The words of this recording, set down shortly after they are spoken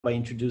by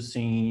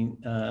introducing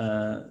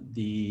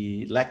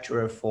the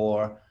lecturer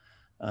for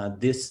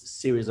this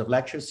series of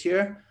lectures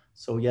here.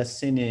 So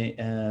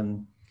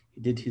Yacine,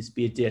 he did his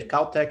PhD at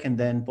Caltech and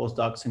then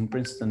postdocs in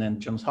Princeton and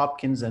Johns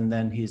Hopkins, and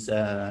then he's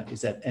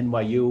at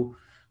NYU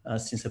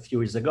since a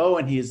few years ago,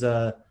 and he's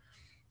a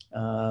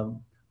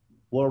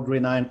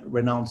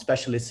world-renowned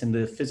specialist in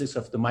the physics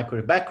of the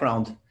microwave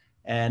background,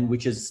 and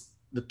which is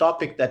the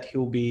topic that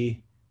he'll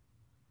be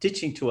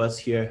teaching to us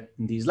here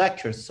in these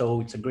lectures.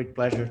 So it's a great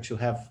pleasure to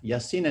have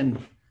Yacine. And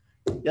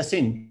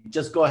Yacine,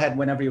 just go ahead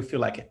whenever you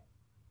feel like it.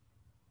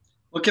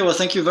 Okay, well,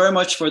 thank you very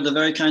much for the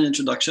very kind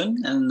introduction.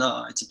 And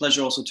it's a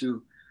pleasure also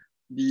to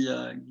be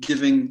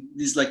giving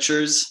these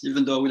lectures,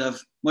 even though I would have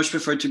much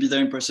preferred to be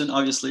there in person,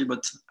 obviously,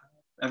 but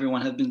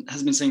everyone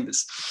has been saying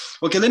this.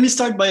 Okay, let me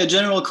start by a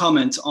general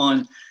comment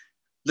on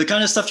the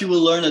kind of stuff you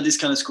will learn at this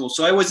kind of school.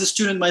 So I was a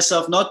student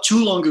myself not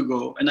too long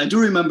ago, and I do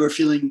remember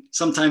feeling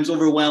sometimes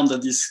overwhelmed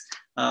at these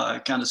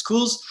kind of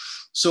schools.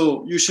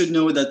 So you should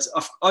know that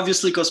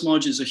obviously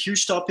cosmology is a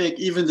huge topic.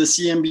 Even the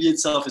CMB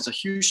itself is a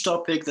huge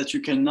topic that you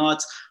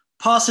cannot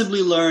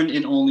possibly learn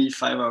in only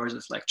 5 hours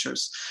of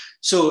lectures.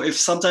 So if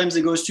sometimes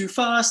it goes too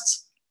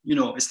fast, you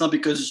know, it's not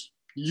because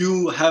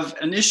you have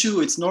an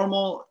issue, it's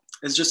normal.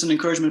 It's just an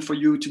encouragement for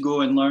you to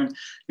go and learn,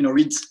 you know,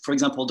 read, for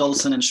example,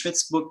 Doddleson and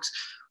Schmidt's books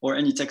or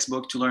any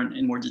textbook to learn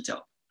in more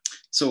detail.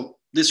 So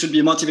this should be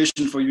a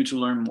motivation for you to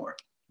learn more,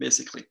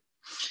 basically.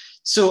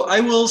 So I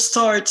will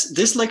start,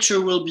 this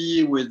lecture will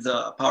be with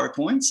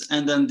PowerPoints,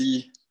 and then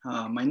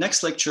my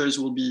next lectures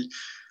will be,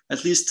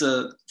 at least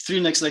 3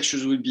 next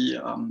lectures will be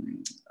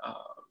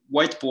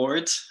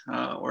whiteboard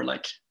or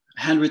like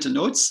handwritten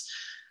notes.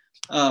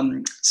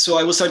 So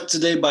I will start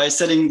today by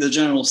setting the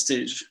general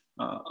stage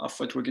of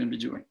what we're going to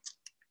be doing.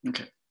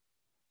 Okay.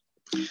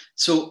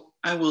 So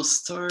I will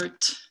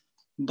start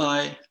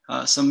by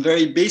some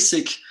very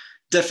basic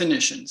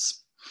definitions.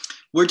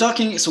 We're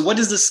talking, so what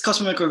is this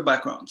cosmic microwave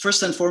background?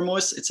 First and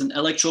foremost, it's an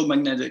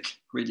electromagnetic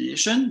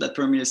radiation that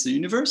permeates the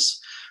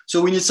universe.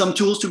 So we need some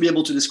tools to be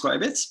able to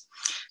describe it.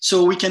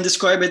 So we can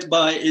describe it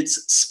by its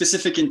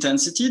specific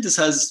intensity. This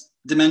has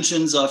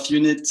dimensions of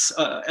units,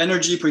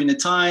 energy per unit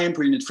time,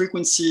 per unit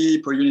frequency,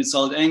 per unit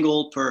solid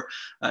angle, per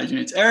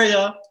unit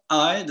area,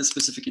 I, the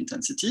specific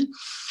intensity.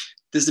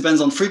 This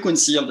depends on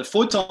frequency of the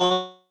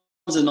photons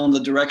and on the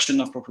direction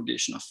of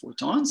propagation of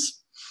photons.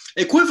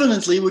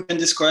 Equivalently, we can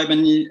describe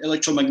any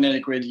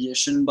electromagnetic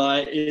radiation by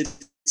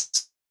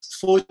its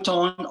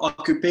photon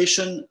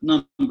occupation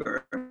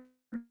number,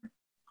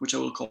 which I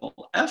will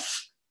call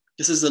F.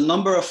 This is the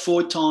number of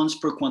photons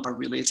per quantum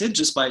related,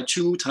 just by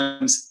 2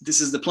 times, this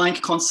is the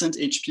Planck constant,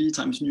 HP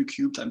times nu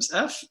cubed times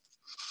F.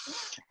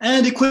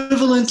 And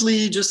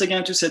equivalently, just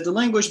again to set the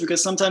language,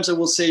 because sometimes I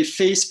will say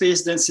phase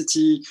space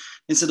density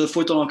instead of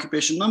photon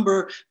occupation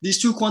number,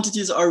 these 2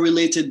 quantities are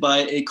related by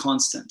a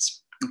constant.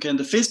 Okay, and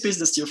the phase space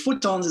density of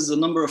photons is the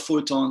number of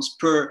photons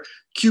per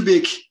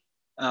cubic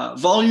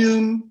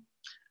volume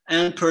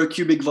and per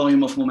cubic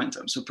volume of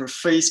momentum, so per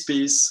phase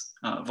space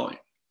volume.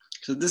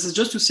 So this is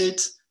just to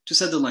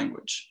set the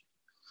language.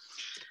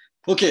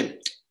 Okay,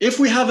 if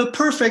we have a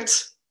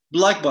perfect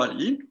black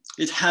body,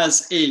 it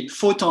has a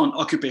photon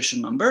occupation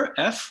number,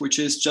 F, which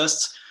is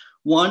just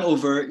 1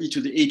 over e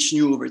to the h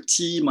nu over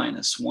t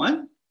minus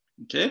 1.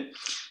 Okay,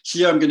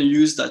 here I'm going to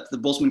use that the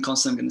Boltzmann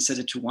constant, I'm going to set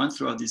it to 1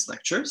 throughout these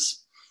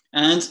lectures.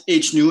 And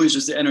h nu is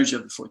just the energy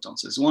of the photon.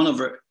 So it's 1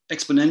 over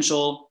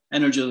exponential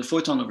energy of the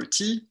photon over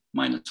t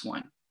minus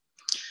 1.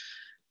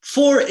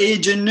 For a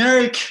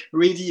generic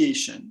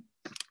radiation,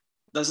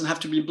 doesn't have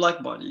to be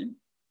black body.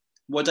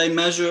 What I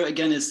measure,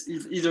 again, is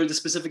either the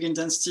specific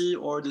intensity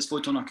or this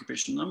photon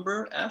occupation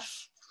number,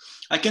 F.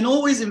 I can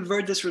always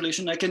invert this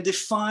relation. I can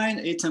define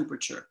a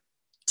temperature,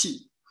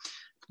 T,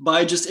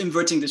 by just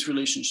inverting this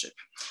relationship.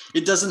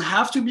 It doesn't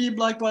have to be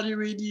black body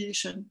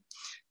radiation,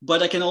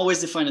 but I can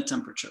always define a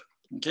temperature,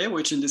 okay,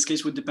 which in this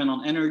case would depend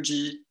on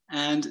energy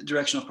and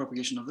direction of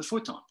propagation of the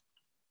photon.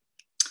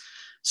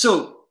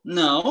 So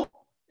now,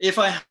 if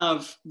I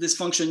have this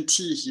function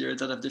T here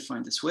that I've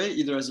defined this way,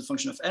 either as a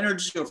function of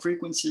energy or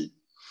frequency,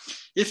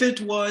 if it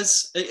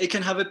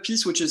can have a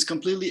piece which is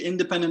completely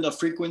independent of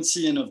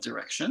frequency and of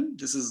direction.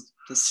 This is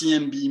the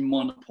CMB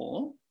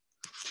monopole.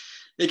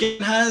 It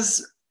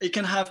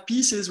can have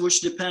pieces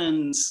which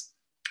depends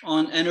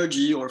on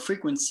energy or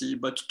frequency,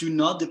 but do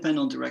not depend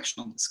on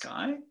direction on the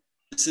sky.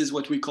 This is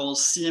what we call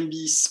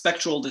CMB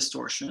spectral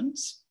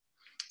distortions.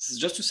 This is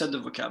just to set the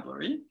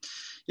vocabulary.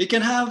 It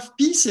can have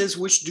pieces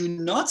which do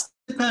not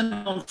depend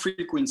on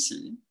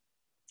frequency,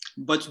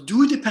 but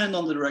do depend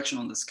on the direction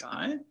on the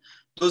sky.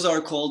 Those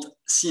are called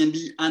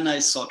CMB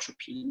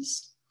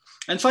anisotropies.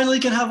 And finally,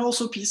 it can have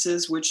also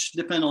pieces which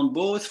depend on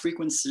both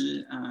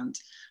frequency and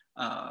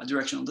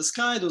direction on the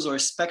sky. Those are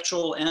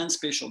spectral and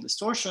spatial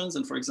distortions.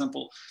 And for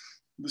example,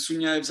 the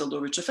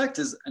Sunyaev-Zeldovich effect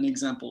is an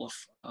example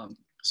of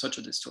such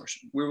a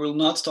distortion. We will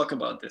not talk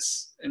about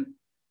this in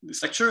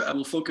this lecture. I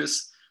will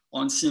focus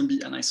on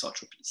CMB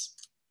anisotropies.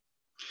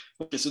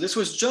 Okay, so this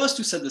was just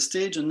to set the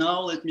stage, and now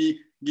let me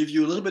give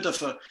you a little bit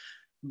of a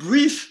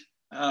brief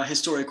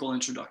historical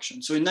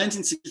introduction. So in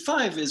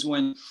 1965 is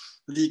when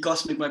the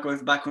cosmic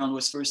microwave background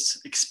was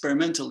first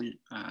experimentally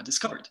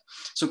discovered.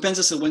 So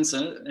Penzias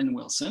and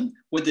Wilson,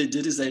 what they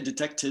did is they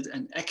detected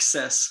an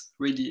excess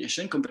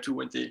radiation compared to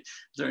what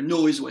their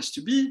noise was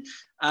to be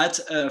at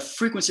a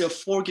frequency of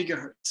 4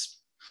 gigahertz.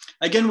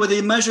 Again, what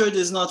they measured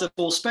is not a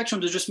full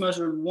spectrum, they just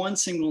measured one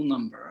single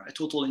number, a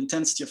total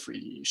intensity of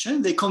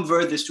radiation. They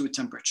convert this to a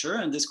temperature,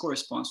 and this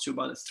corresponds to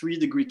about a 3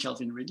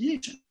 Kelvin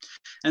radiation.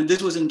 And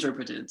this was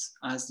interpreted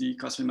as the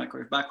cosmic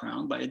microwave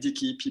background by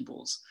Dickey,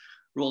 Peebles,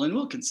 Roland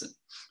Wilkinson.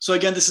 So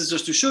again, this is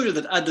just to show you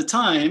that at the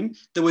time,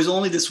 there was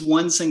only this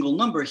one single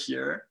number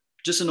here,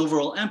 just an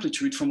overall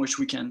amplitude from which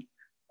we can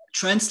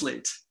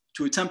translate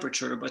to a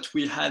temperature, but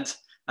we had,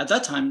 at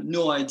that time,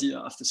 no idea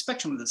of the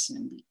spectrum of the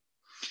CMB.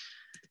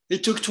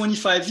 It took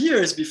 25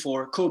 years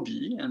before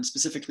COBE, and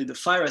specifically the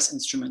FIRAS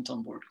instrument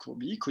on board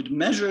COBE, could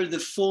measure the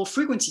full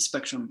frequency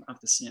spectrum of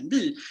the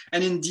CMB,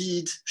 and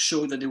indeed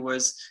show that it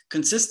was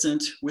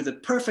consistent with a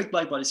perfect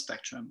blackbody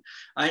spectrum,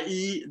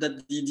 i.e.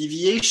 that the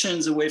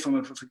deviations away from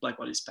a perfect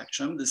blackbody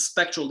spectrum, the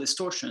spectral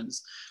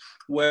distortions,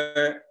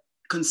 were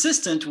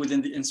consistent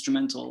within the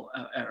instrumental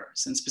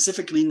errors. And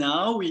specifically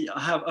now, we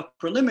have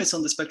upper limits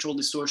on the spectral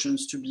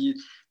distortions to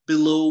be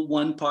below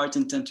 1 part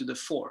in 10 to the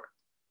 4.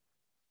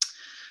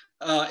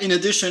 In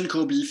addition,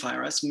 COBE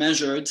FIRAS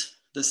measured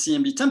the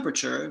CMB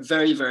temperature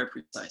very, very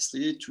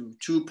precisely to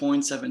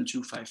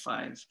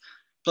 2.7255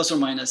 plus or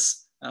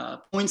minus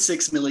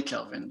 0.6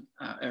 millikelvin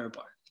error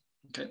bar.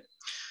 Okay,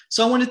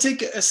 so I want to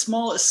take a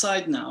small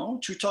aside now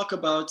to talk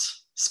about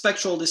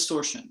spectral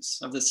distortions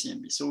of the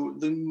CMB. So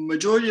the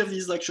majority of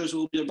these lectures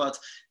will be about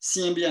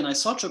CMB and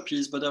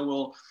isotropies, but I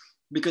will,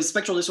 because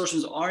spectral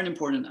distortions are an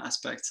important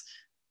aspect,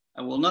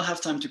 I will not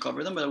have time to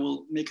cover them, but I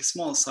will make a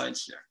small aside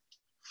here.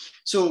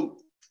 So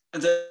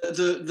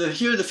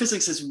here the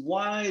physics is,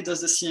 why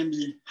does the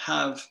CMB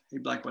have a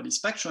blackbody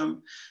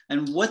spectrum,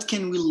 and what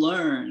can we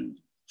learn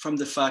from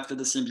the fact that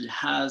the CMB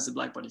has a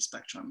blackbody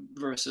spectrum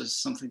versus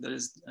something that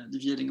is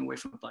deviating away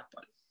from a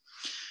blackbody?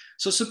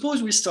 So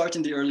suppose we start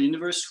in the early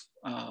universe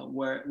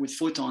with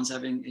photons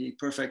having a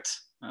perfect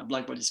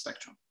blackbody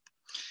spectrum.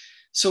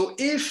 So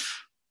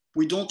if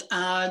we don't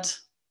add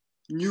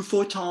new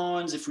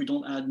photons, if we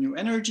don't add new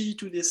energy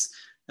to this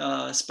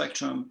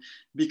spectrum,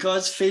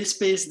 because phase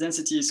space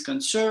density is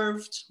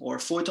conserved or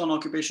photon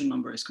occupation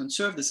number is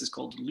conserved, this is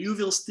called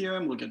Liouville's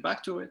theorem, we'll get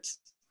back to it.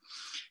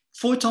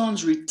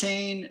 Photons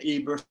retain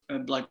a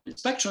blackbody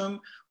spectrum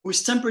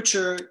whose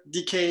temperature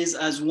decays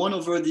as 1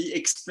 over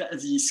the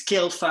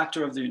scale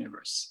factor of the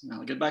universe. Now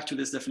I'll get back to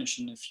this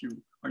definition if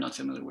you are not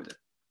familiar with it.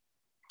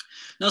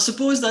 Now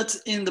suppose that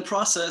in the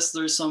process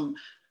there's some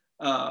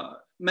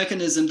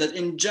mechanism that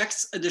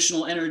injects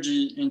additional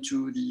energy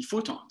into the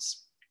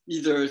photons,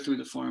 either through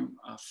the form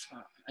of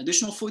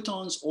additional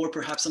photons or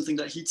perhaps something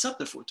that heats up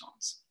the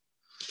photons.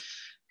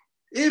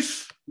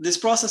 If this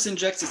process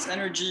injects its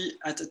energy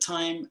at a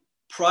time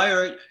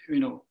prior,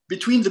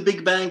 between the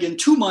Big Bang and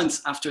 2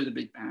 months after the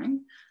Big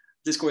Bang,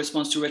 this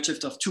corresponds to a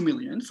redshift of 2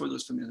 million for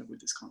those familiar with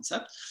this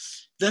concept,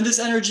 then this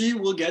energy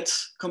will get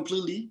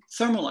completely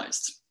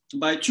thermalized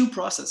by 2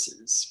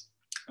 processes.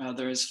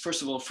 There is,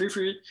 first of all,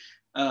 free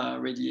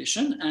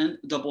radiation and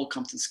double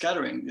Compton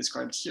scattering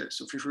described here.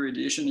 So free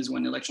radiation is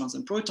when electrons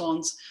and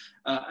protons,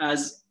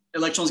 as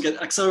electrons get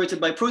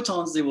accelerated by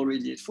protons, they will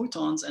radiate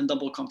photons, and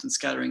double Compton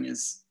scattering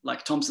is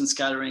like Thomson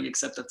scattering,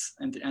 except that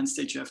in the end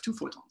state you have 2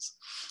 photons.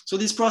 So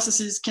these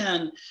processes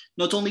can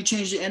not only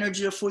change the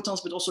energy of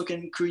photons, but also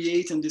can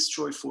create and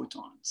destroy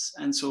photons.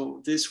 And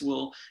so this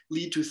will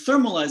lead to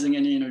thermalizing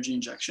any energy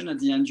injection. At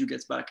the end, you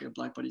get back a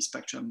blackbody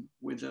spectrum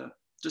with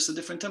just a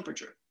different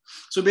temperature.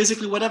 So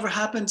basically whatever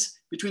happened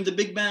between the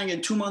Big Bang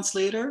and 2 months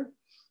later,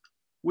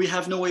 we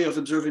have no way of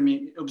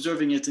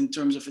observing it in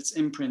terms of its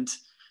imprint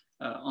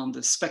on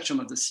the spectrum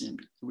of the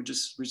CMB. It would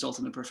just result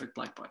in a perfect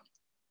blackbody.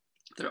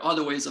 There are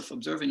other ways of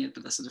observing it,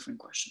 but that's a different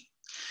question.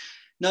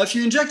 Now, if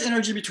you inject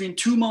energy between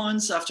 2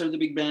 months after the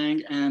Big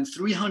Bang and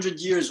 300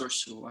 years or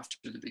so after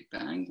the Big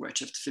Bang,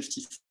 redshift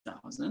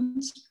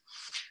 50,000,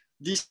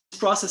 these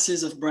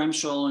processes of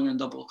Bremsstrahlung and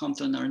double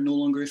Compton are no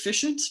longer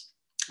efficient.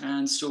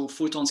 And so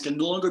photons can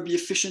no longer be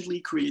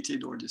efficiently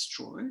created or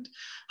destroyed.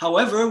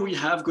 However, we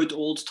have good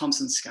old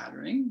Thomson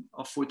scattering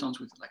of photons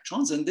with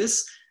electrons. And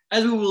this,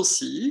 as we will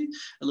see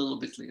a little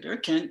bit later,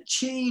 can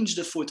change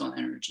the photon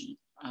energy.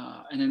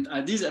 And then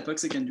at these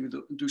epochs, it can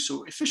do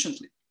so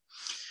efficiently.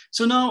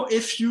 So now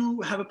if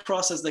you have a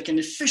process that can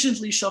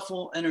efficiently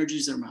shuffle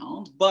energies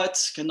around,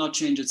 but cannot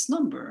change its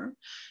number,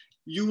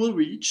 you will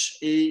reach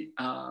a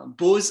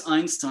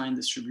Bose-Einstein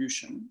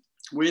distribution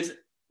with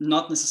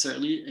not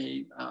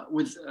necessarily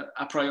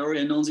a priori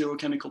a non-zero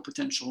chemical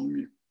potential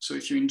mu. So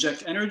if you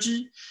inject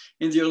energy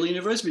in the early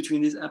universe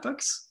between these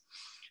epochs,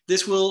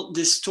 this will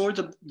distort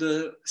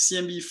the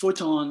CMB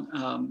photon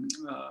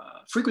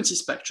frequency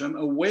spectrum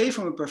away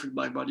from a perfect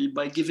blackbody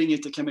by giving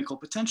it a chemical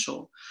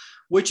potential,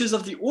 which is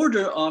of the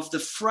order of the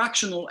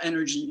fractional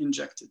energy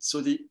injected.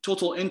 So the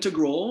total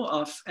integral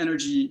of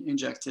energy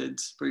injected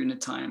per unit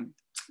time,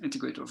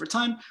 integrated over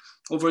time,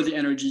 over the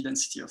energy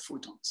density of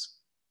photons.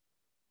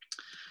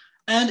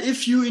 And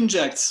if you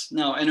inject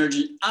now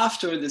energy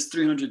after this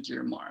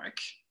 300-year mark,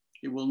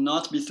 it will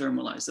not be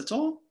thermalized at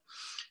all.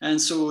 And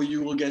so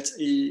you will get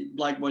a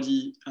black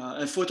body,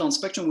 a photon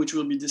spectrum, which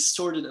will be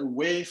distorted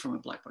away from a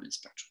black body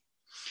spectrum.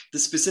 The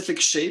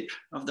specific shape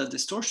of that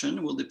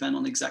distortion will depend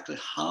on exactly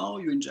how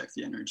you inject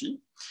the energy.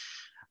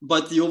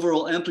 But the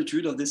overall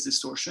amplitude of this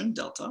distortion,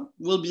 delta,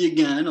 will be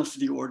again of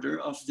the order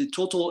of the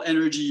total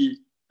energy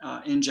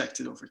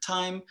injected over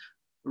time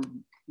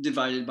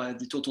divided by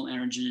the total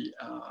energy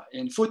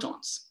in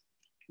photons,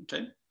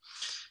 okay?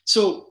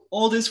 So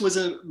all this was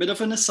a bit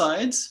of an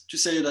aside to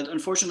say that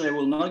unfortunately I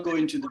will not go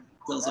into the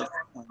details of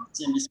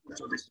CMB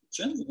spectral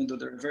distortions, even though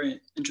they're a very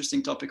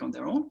interesting topic on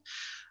their own.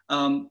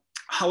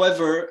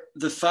 However,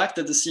 the fact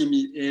that the CMB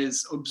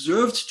is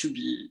observed to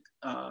be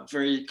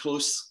very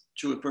close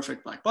to a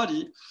perfect black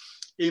body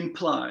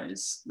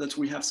implies that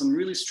we have some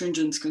really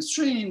stringent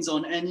constraints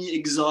on any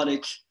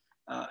exotic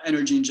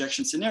energy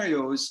injection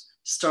scenarios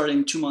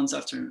starting 2 months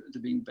after the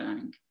Big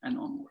Bang and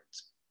onwards.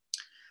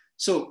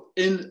 So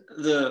in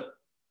the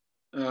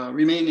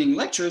remaining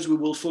lectures, we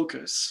will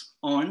focus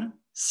on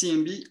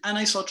CMB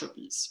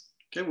anisotropies.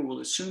 Okay, we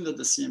will assume that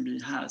the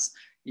CMB has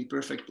a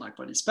perfect black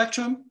body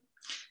spectrum.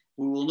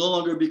 We will no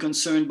longer be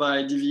concerned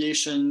by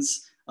deviations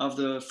of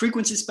the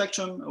frequency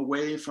spectrum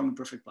away from a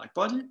perfect black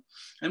body.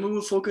 And we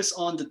will focus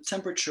on the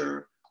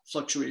temperature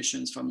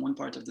fluctuations from one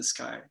part of the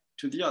sky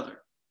to the other.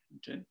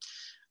 Okay.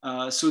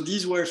 So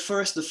these were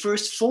the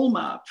first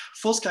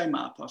full sky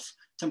map of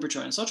temperature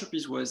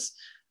anisotropies was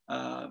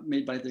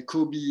made by the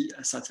COBE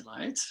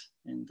satellite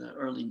in the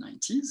early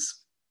 90s.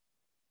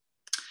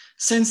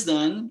 Since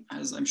then,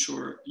 as I'm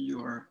sure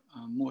you're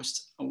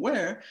most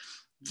aware,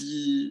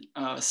 the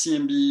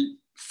CMB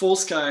full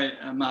sky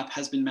map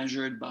has been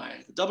measured by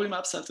the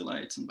WMAP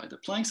satellite and by the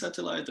Planck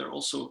satellite. There are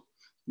also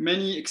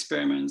many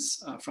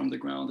experiments from the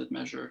ground that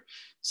measure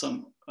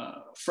some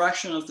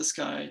fraction of the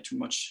sky to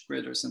much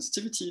greater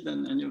sensitivity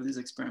than any of these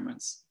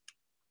experiments.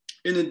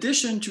 In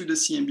addition to the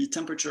CMB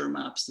temperature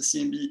maps, the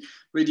CMB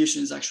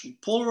radiation is actually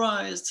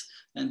polarized,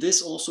 and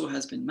this also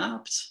has been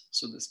mapped.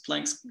 So this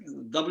Planck's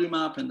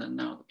WMAP, and then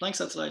now the Planck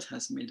satellite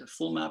has made a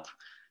full map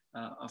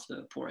of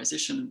the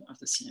polarization of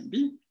the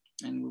CMB.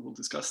 And we will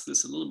discuss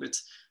this a little bit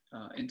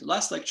in the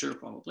last lecture,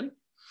 probably.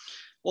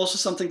 Also,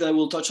 something that I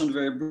will touch on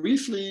very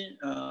briefly,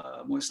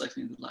 most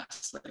likely in the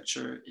last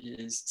lecture,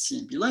 is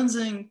CMB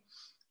lensing.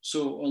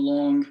 So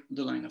along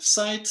the line of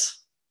sight,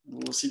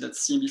 we'll see that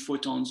CMB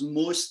photons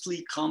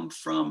mostly come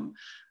from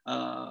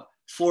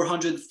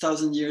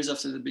 400,000 years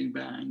after the Big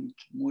Bang,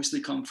 mostly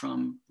come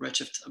from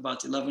redshift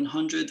about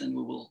 1100, and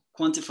we will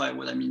quantify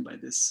what I mean by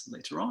this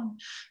later on.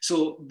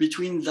 So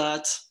between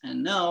that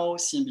and now,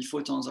 CMB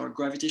photons are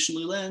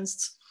gravitationally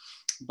lensed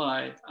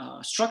by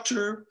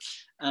structure.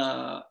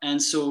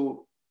 And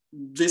so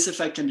this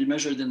effect can be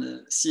measured in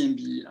the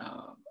CMB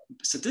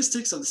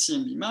statistics of the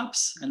CMB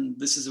maps. And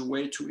this is a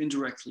way to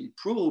indirectly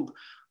probe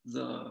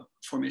the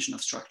formation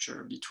of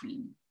structure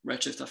between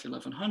redshift of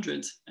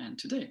 1100 and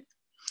today.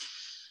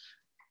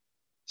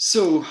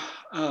 So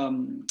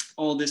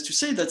all this to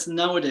say that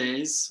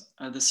nowadays,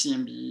 the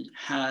CMB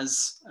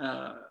has,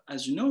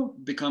 as you know,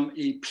 become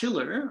a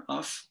pillar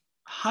of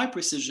high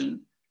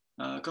precision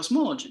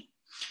cosmology.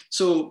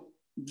 So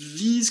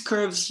these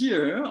curves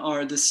here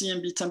are the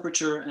CMB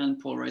temperature and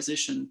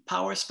polarization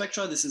power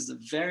spectra. This is the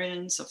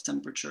variance of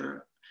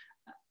temperature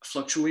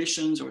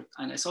fluctuations or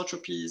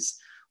anisotropies,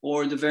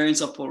 or the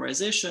variance of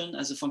polarization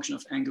as a function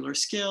of angular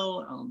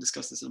scale. I'll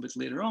discuss this a little bit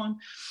later on.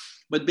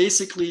 But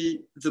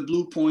basically, the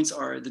blue points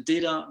are the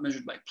data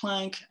measured by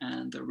Planck,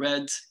 and the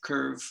red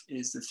curve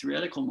is the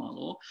theoretical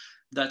model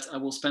that I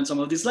will spend some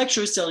of these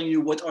lectures telling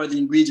you what are the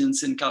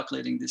ingredients in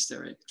calculating this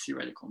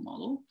theoretical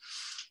model.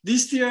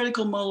 This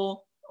theoretical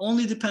model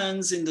only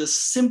depends in the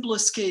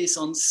simplest case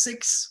on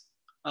 6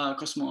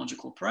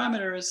 cosmological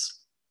parameters.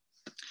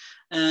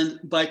 And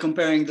by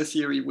comparing the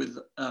theory with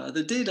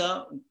the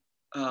data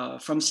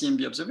from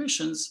CMB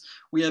observations,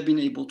 we have been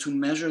able to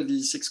measure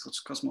these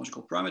 6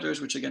 cosmological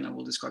parameters, which again, I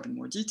will describe in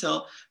more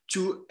detail,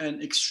 to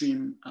an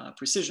extreme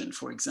precision.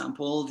 For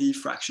example, the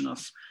fraction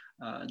of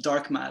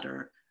dark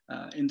matter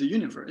in the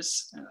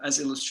universe, as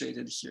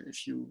illustrated here.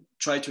 If you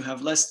try to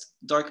have less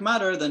dark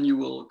matter, then you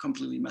will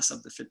completely mess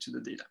up the fit to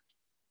the data.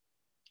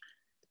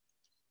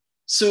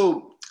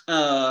 So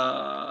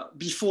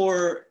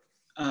before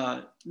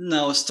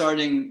now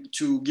starting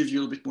to give you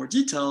a little bit more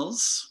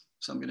details,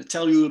 so I'm going to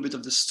tell you a bit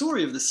of the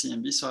story of the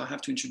CMB. So I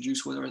have to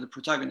introduce what are the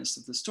protagonists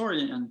of the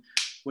story and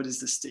what is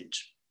the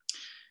stage.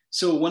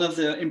 So one of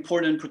the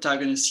important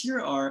protagonists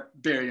here are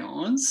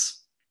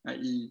baryons,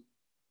 i.e.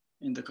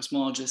 in the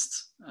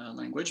cosmologist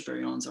language,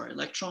 baryons are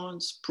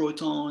electrons,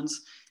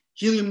 protons,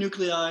 helium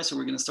nuclei. So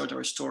we're going to start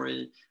our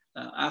story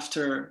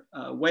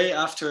way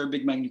after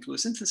Big Bang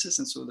nucleosynthesis.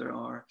 And so there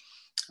are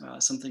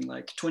something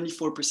like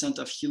 24%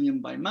 of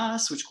helium by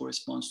mass, which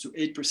corresponds to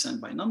 8%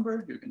 by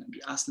number. You're going to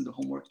be asked in the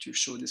homework to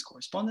show this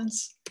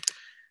correspondence.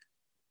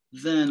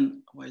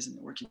 Then, why isn't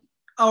it working?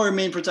 Our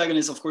main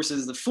protagonist, of course,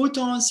 is the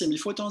photons. CMB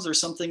photons are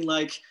something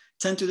like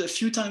a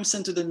few times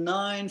 10 to the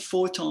 9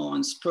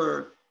 photons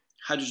per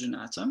hydrogen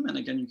atom. And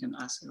again, you can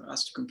ask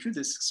to compute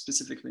this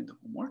specifically in the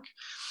homework.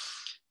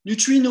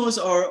 Neutrinos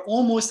are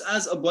almost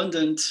as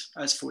abundant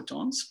as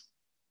photons.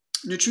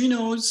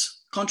 Neutrinos,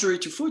 contrary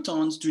to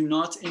photons, do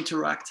not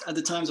interact at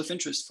the times of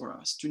interest for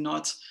us, do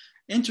not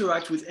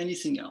interact with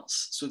anything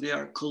else. So they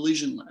are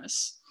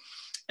collisionless.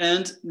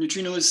 And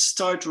neutrinos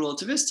start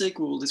relativistic.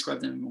 We will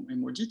describe them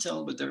in more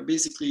detail, but they're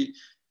basically,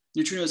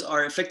 neutrinos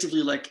are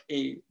effectively like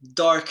a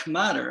dark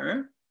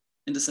matter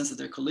in the sense that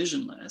they're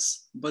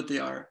collisionless, but they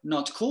are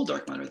not cold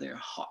dark matter, they are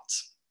hot.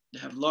 They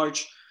have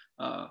large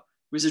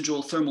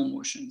residual thermal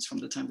motions from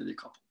the time that they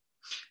couple.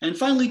 And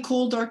finally,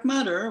 cold dark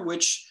matter,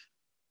 which,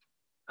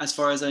 as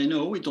far as I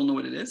know, we don't know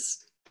what it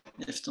is.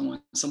 If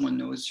someone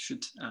knows, you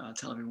should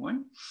tell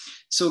everyone.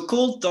 So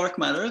cold dark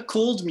matter,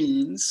 cold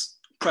means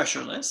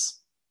pressureless,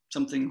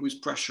 something whose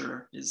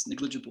pressure is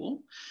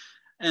negligible.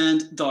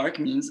 And dark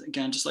means,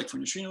 again, just like for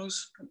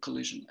neutrinos,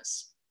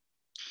 collisionless.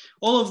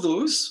 All of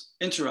those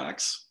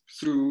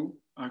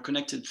are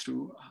connected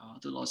through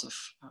the laws of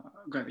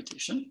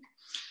gravitation.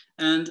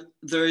 And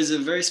there is a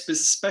very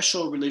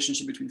special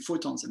relationship between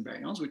photons and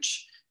baryons,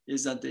 which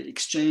is that they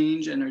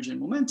exchange energy and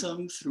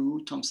momentum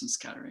through Thomson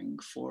scattering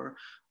for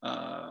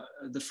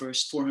the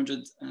first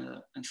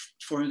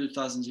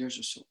 400,000 years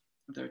or so.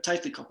 They're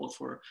tightly coupled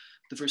for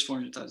the first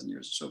 400,000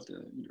 years or so of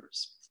the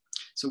universe.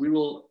 So we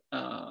will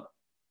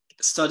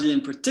study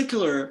in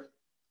particular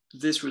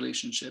this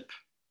relationship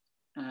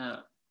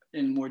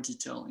in more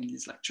detail in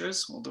these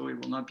lectures, although it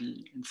will not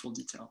be in full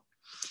detail.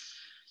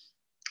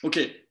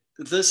 Okay,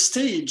 the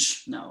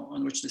stage now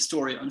on which the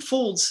story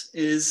unfolds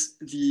is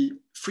the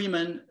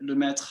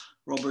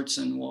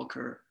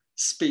Freeman-Lemaitre-Robertson-Walker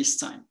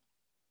space-time.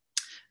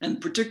 And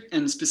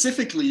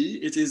specifically,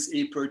 it is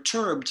a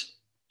perturbed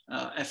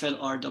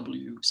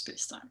FLRW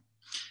space-time.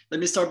 Let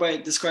me start by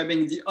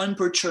describing the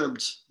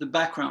unperturbed, the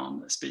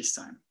background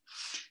space-time.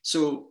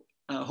 So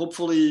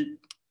hopefully,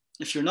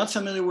 if you're not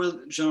familiar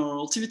with general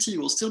relativity,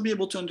 you will still be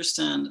able to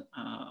understand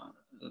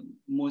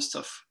most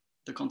of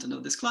the content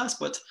of this class,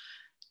 but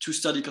to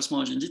study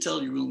cosmology in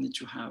detail, you will need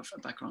to have a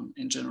background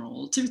in general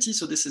relativity.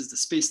 So this is the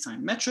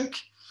space-time metric.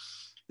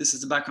 This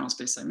is the background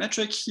space-time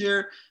metric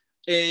here.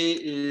 A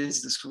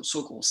is the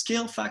so-called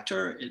scale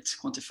factor. It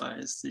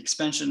quantifies the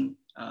expansion,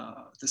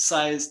 the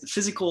size, the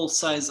physical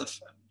size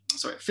of,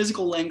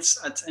 physical lengths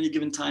at any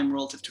given time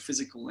relative to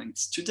physical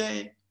lengths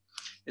today.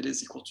 It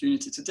is equal to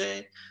unity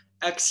today.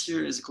 X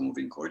here is the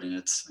comoving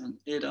coordinate, and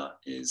eta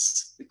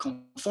is the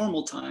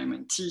conformal time,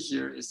 and t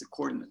here is the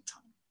coordinate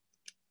time.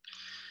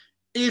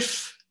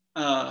 If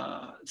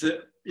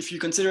you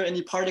consider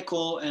any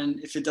particle and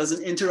if it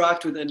doesn't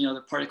interact with any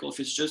other particle, if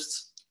it's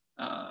just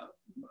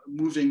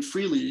moving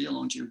freely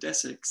along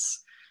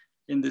geodesics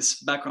in this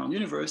background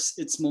universe,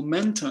 its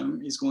momentum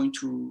is going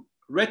to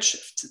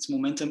redshift. Its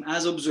momentum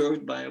as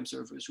observed by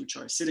observers which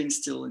are sitting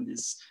still in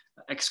these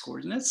x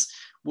coordinates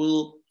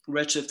will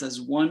redshift as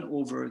 1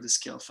 over the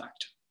scale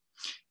factor.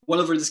 1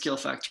 over the scale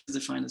factor is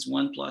defined as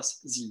 1 plus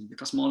z, the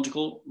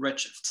cosmological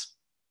redshift.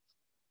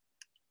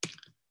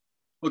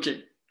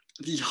 Okay,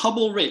 the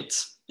Hubble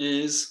rate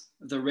is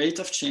the rate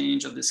of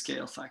change of the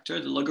scale factor,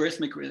 the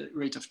logarithmic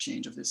rate of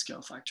change of the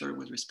scale factor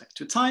with respect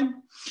to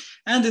time.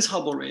 And this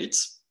Hubble rate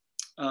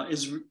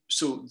is,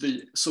 so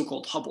the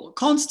so-called Hubble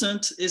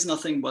constant is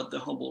nothing but the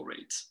Hubble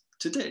rate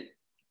today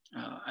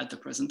at the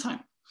present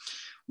time.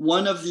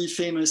 One of the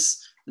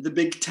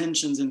big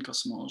tensions in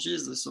cosmology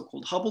is the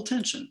so-called Hubble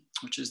tension,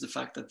 which is the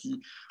fact that the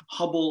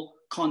Hubble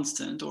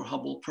constant or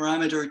Hubble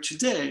parameter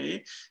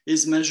today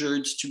is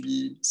measured to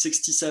be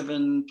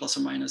 67 plus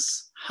or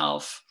minus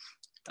half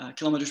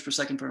kilometers per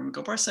second per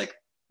megaparsec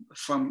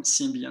from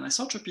CMB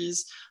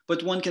anisotropies,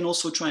 but one can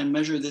also try and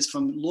measure this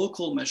from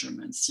local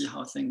measurements, see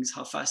how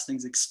fast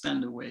things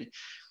expand away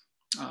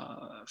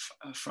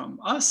from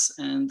us,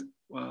 and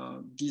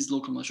these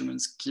local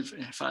measurements give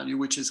a value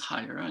which is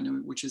higher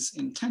and which is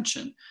in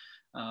tension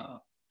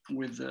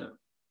with the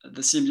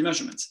CMB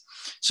measurements.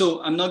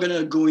 So I'm not going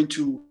to go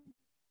into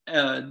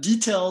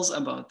details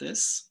about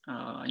this.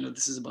 I know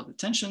this is about the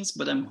tensions,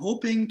 but I'm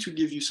hoping to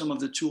give you some of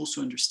the tools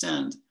to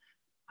understand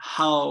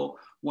how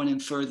one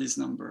infer this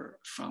number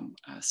from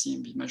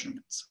CMB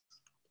measurements.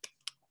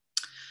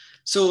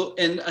 So,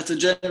 and at a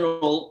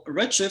general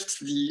redshift,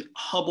 the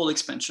Hubble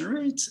expansion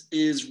rate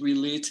is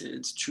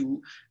related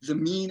to the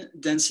mean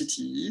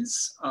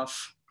densities of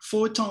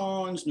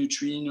photons,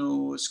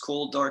 neutrinos,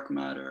 cold dark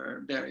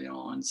matter,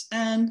 baryons,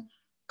 and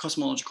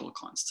cosmological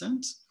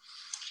constant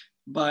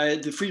by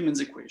the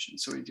Friedman's equation.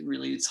 So it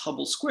relates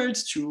Hubble squared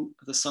to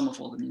the sum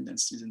of all the mean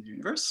densities in the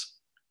universe.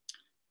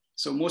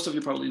 So most of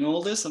you probably know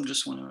all this. I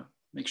just want to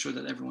make sure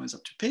that everyone's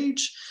up to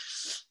page.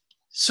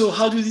 So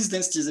how do these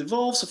densities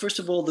evolve? So first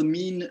of all, the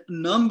mean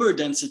number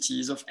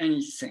densities of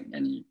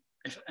anything,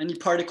 any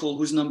particle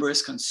whose number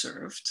is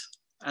conserved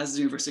as the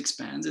universe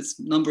expands, its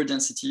number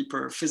density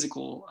per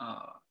physical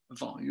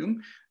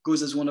volume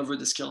goes as 1 over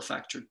the scale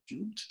factor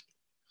cubed.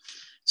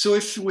 So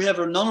if we have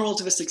a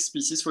non-relativistic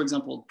species, for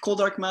example, cold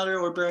dark matter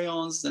or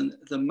baryons, then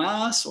the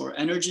mass or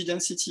energy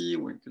density,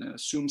 we're going to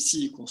assume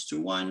C equals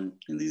to 1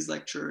 in these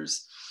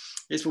lectures,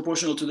 is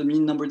proportional to the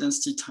mean number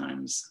density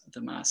times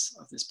the mass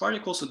of this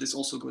particle. So this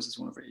also goes as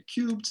 1 over a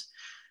cubed.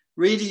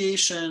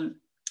 Radiation,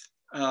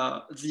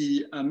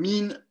 the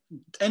mean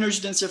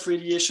energy density of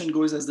radiation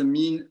goes as the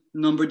mean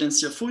number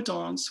density of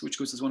photons, which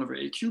goes as 1 over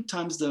a cubed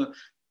times the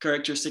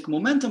characteristic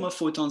momentum of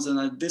photons.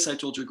 And this I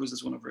told you goes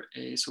as 1 over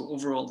a. So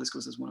overall, this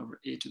goes as 1 over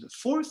a to the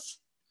 4th.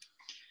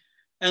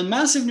 And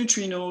massive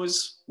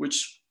neutrinos,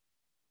 which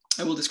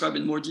I will describe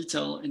in more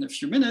detail in a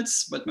few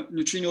minutes, but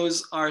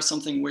neutrinos are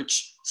something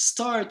which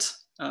start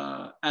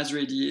as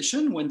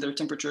radiation when their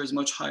temperature is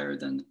much higher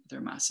than their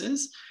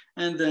masses,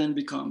 and then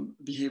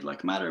behave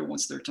like matter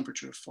once their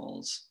temperature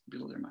falls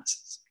below their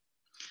masses.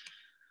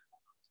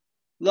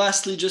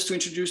 Lastly, just to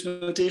introduce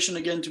notation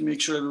again to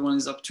make sure everyone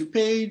is up to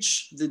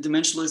page, the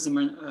dimensionless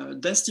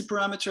density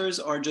parameters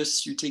are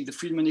just, you take the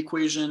Friedmann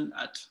equation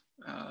at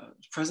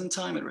present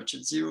time at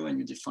redshift 0 and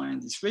you define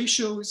these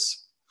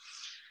ratios.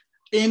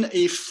 In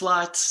a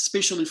flat,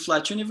 spatially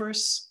flat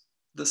universe,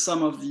 the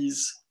sum of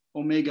these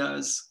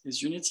omegas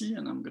is unity,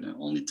 and I'm gonna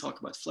only talk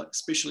about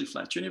spatially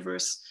flat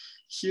universe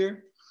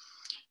here.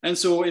 And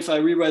so if I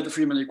rewrite the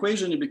Friedmann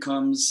equation, it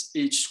becomes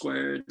h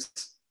squared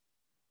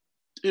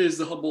is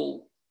the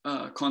Hubble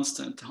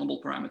constant, the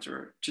Hubble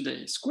parameter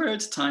today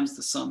squared times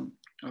the sum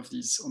of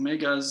these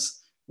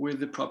omegas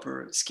with the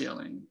proper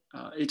scaling,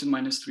 a to the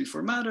minus 3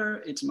 for matter,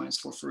 a to the minus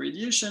 4 for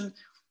radiation,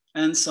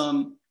 and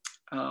some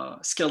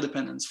scale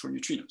dependence for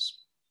neutrinos.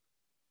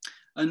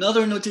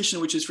 Another notation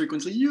which is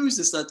frequently used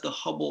is that the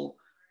Hubble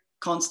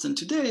constant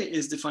today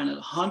is defined at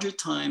 100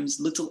 times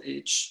little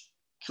h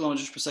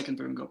kilometers per second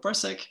per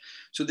megaparsec.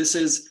 So this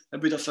is a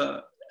bit of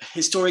a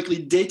historically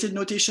dated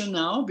notation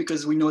now,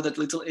 because we know that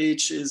little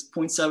h is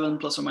 0.7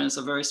 plus or minus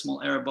a very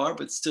small error bar,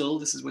 but still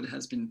this is what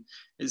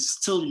is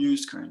still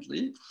used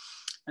currently.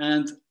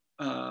 And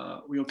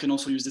we can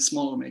also use the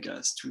small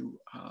omegas to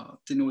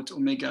denote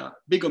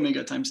big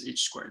omega times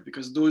h squared,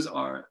 because those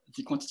are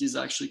the quantities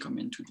that actually come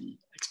into the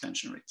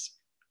expansion rates.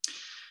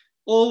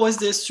 Always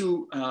this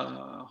to,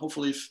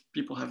 hopefully if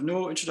people have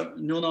no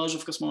knowledge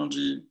of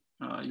cosmology,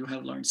 you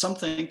have learned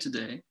something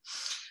today.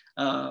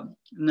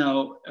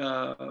 Now,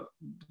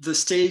 the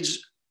stage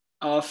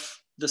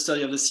of the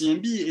study of the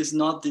CMB is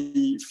not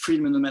the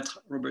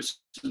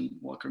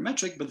Friedmann-Lemaitre-Robertson-Walker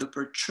metric, but the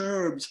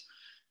perturbed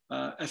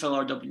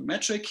FLRW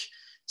metric.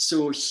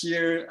 So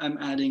here I'm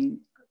adding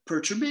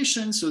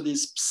perturbation. So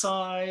this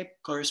psi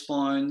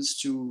corresponds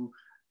to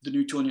the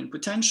Newtonian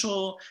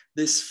potential.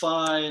 This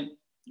phi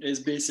is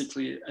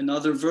basically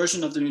another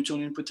version of the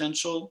Newtonian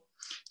potential.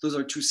 Those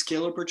are two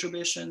scalar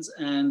perturbations.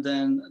 And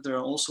then there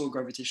are also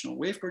gravitational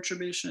wave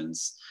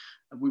perturbations.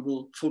 We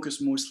will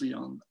focus mostly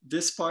on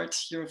this part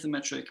here of the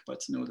metric,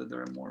 but know that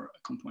there are more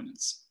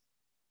components.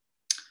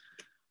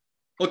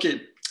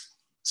 Okay,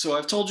 so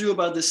I've told you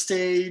about the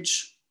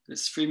stage,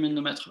 this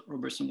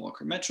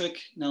Friedmann-Lemaitre-Robertson-Walker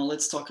metric. Now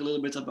let's talk a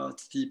little bit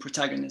about the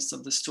protagonists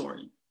of the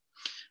story.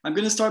 I'm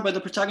going to start by the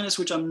protagonist,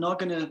 which I'm not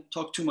going to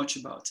talk too much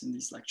about in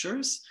these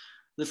lectures.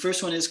 The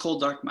first one is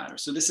cold dark matter.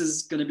 So this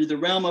is going to be the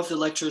realm of the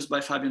lectures by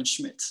Fabian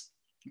Schmidt.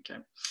 Okay.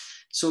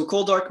 So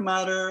cold dark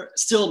matter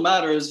still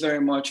matters very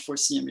much for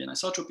CMB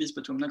anisotropies,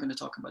 but I'm not going to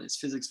talk about its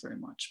physics very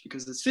much,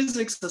 because its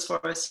physics, as far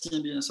as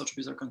CMB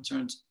anisotropies are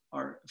concerned,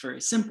 are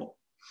very simple.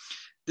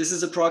 This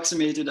is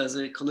approximated as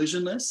a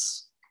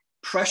collisionless,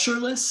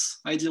 pressureless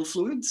ideal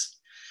fluid.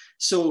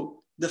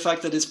 So the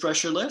fact that it's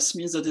pressureless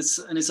means that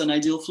it's an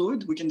ideal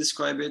fluid. We can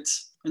describe it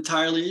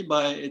entirely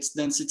by its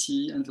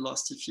density and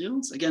velocity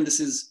fields. Again, this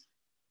is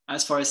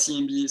as far as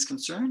CMB is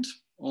concerned.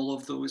 All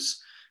of those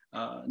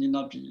need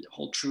not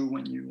hold true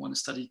when you want to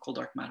study cold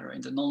dark matter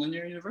in the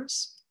nonlinear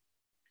universe.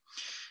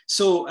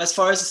 So as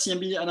far as the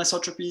CMB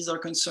anisotropies are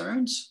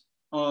concerned,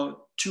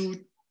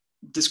 to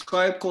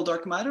describe cold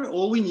dark matter,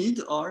 all we need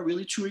are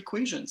really two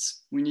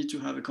equations. We need to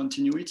have a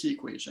continuity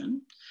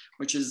equation,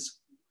 which is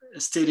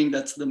stating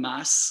that the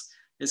mass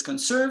is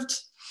conserved,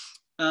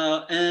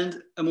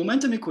 and a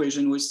momentum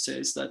equation, which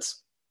says that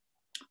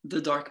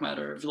the dark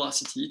matter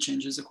velocity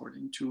changes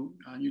according to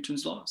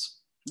Newton's laws.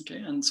 Okay,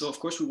 and so of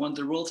course we want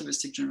the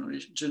relativistic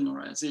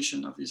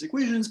generalization of these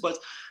equations, but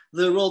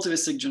the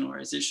relativistic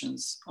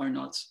generalizations are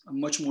not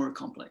much more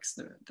complex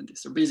than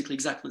this. They're basically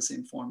exactly the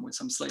same form with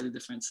some slight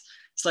difference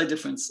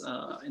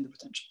in the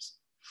potentials.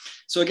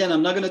 So again,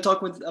 I'm not going to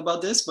talk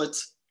about this, but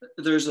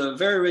there's a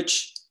very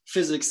rich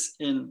physics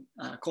in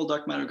cold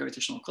dark matter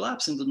gravitational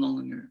collapse in the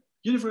nonlinear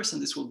universe,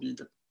 and this will be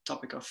the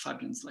topic of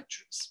Fabian's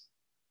lectures.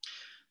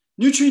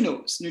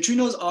 Neutrinos.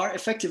 Neutrinos are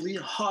effectively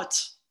hot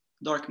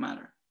dark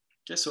matter.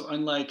 Okay, so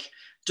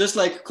just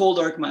like cold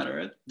dark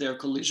matter, they're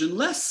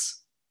collisionless.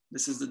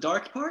 This is the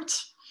dark part,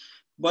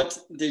 but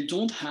they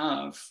do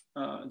have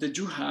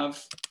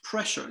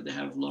pressure. They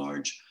have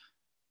large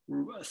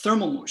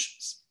thermal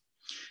motions.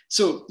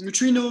 So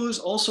neutrinos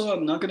also,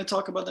 I'm not going to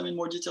talk about them in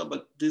more detail,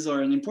 but these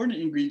are an important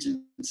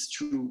ingredient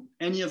to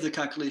any of the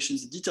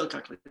calculations, the detailed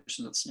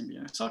calculations of CMB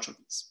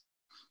anisotropies.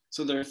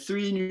 So there are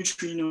 3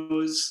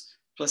 neutrinos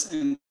plus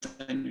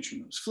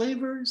anti-neutrinos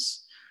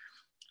flavors.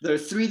 There are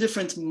three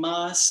different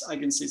mass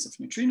eigenstates of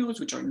neutrinos,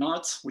 which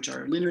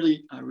are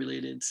linearly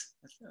related.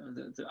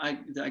 The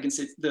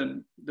eigenstates,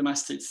 the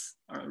mass states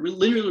are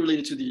linearly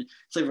related to the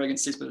flavor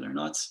eigenstates, but they're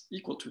not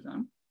equal to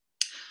them.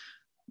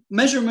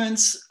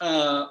 Measurements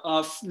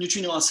of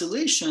neutrino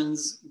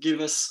oscillations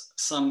give us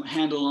some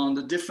handle on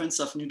the difference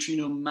of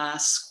neutrino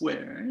mass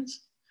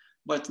squares,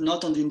 but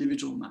not on the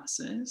individual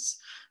masses.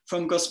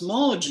 From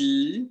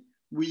cosmology,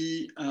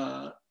 we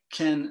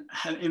can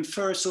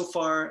infer so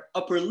far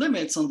upper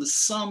limits on the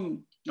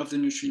sum of the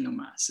neutrino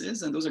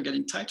masses, and those are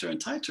getting tighter and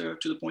tighter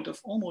to the point of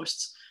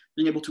almost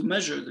being able to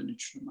measure the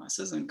neutrino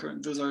masses, and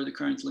those are the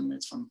current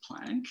limits from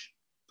Planck,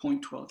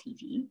 0.12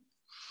 eV.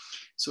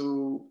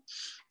 So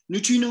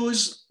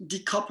neutrinos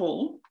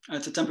decouple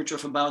at a temperature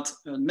of about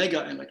a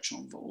mega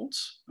electron volt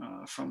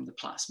from the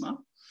plasma.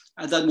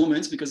 At that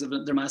moment, because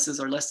their masses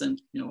are less than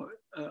a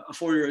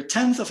 1/4 or a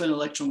 1/10 of an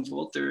electron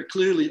volt, they're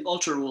clearly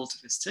ultra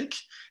relativistic.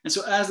 And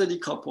so as they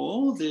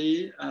decouple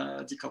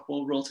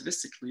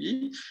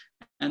relativistically,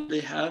 and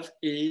they have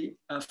a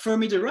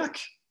Fermi-Dirac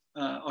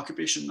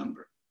occupation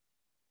number.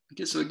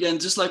 Okay, so again,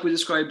 just like we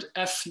described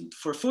F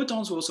for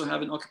photons, we also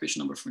have an occupation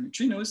number for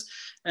neutrinos,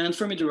 and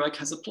Fermi-Dirac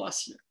has a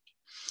plus here.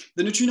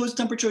 The neutrino's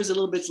temperature is a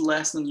little bit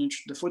less than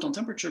the photon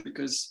temperature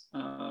because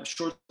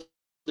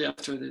shortly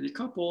after they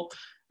decouple,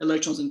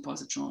 electrons and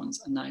positrons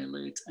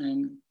annihilate and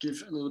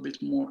give a little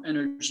bit more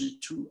energy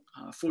to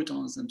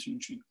photons than to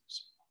neutrinos.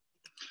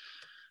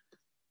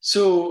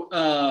 So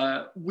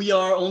we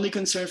are only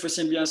concerned for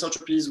CMB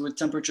anisotropies with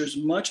temperatures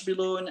much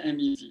below an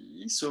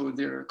MeV. So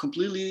they're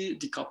completely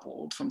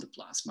decoupled from the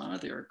plasma.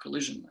 They are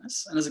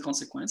collisionless. And as a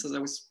consequence, as I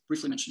was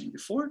briefly mentioning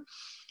before,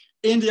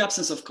 in the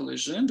absence of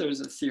collision, there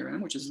is a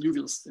theorem, which is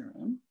Liouville's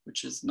theorem,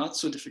 which is not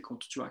so difficult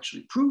to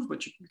actually prove,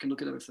 but you can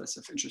look it up if that's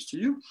of interest to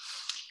you,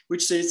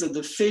 which says that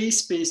the phase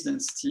space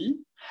density,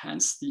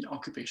 hence the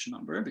occupation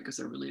number, because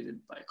they're related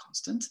by a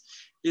constant,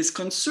 is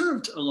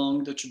conserved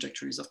along the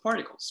trajectories of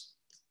particles.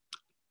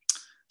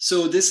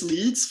 So this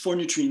leads for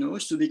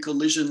neutrinos to the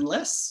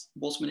collisionless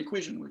Boltzmann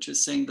equation, which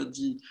is saying that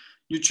the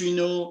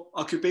neutrino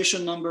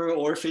occupation number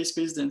or phase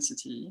space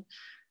density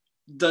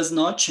does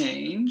not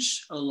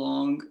change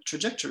along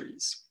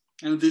trajectories.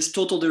 And this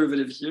total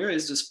derivative here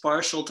is just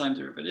partial time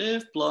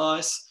derivative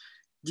plus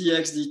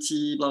dx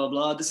dt, blah, blah,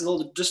 blah. This is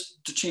all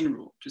just the chain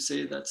rule to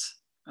say that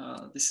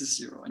this is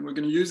 0. And we're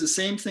going to use the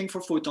same thing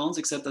for photons,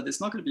 except that it's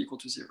not going to be equal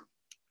to 0.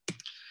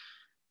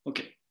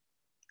 Okay.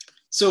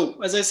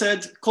 So as I said,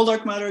 cold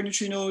dark matter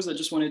neutrinos, I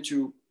just wanted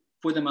to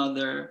put them out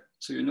there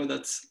so you know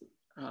that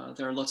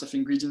there are lots of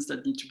ingredients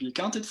that need to be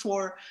accounted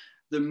for.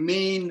 The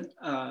main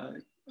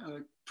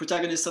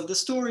protagonists of the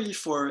story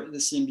for the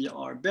CMB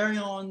are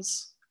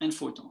baryons and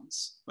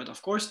photons. But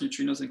of course,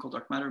 neutrinos and cold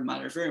dark matter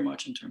matter very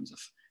much in terms of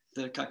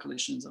the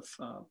calculations of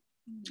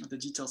the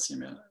detailed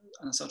CMB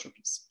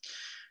anisotropies.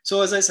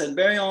 So as I said,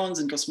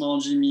 baryons in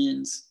cosmology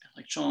means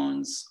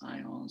electrons,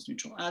 ions,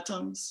 neutral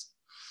atoms.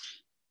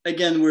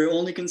 Again, we're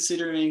only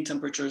considering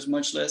temperatures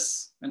much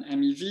less than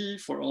MeV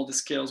for all the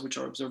scales which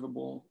are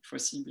observable for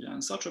CMB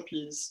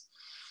anisotropies.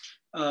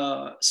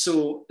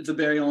 So the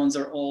baryons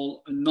are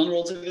all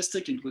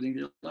non-relativistic, including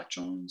the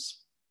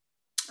electrons.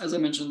 As I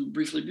mentioned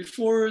briefly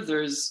before,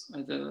 there's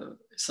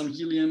some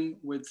helium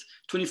with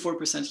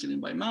 24%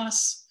 helium by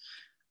mass.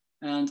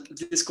 And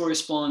this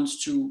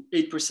corresponds to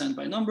 8%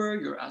 by number.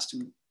 You're asked to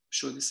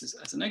show this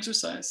as an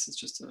exercise. It's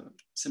just a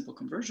simple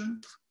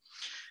conversion.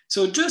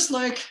 So just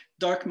like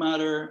dark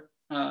matter,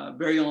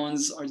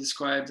 baryons are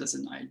described as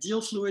an ideal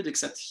fluid,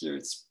 except here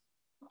it's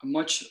a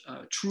much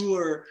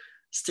truer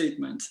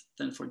statement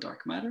than for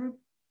dark matter,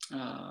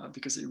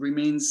 because it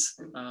remains,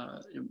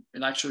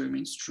 it actually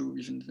remains true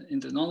even in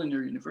the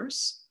nonlinear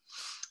universe,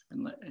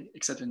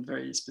 except in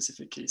very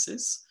specific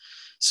cases.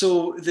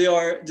 So they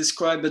are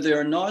described, but they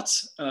are not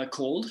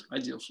cold,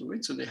 ideal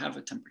fluid, so they have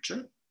a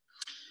temperature.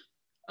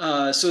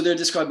 So they're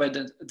described by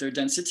their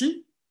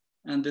density.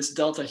 And this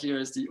delta here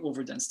is the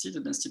overdensity, the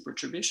density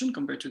perturbation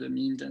compared to the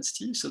mean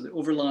density. So the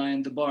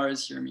overline, the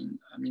bars here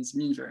means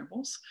mean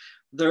variables,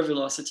 their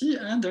velocity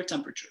and their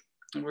temperature.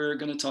 And we're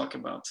going to talk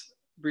about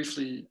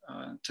briefly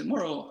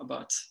tomorrow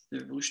about the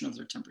evolution of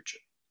their temperature.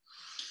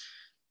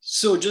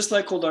 So just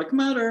like cold dark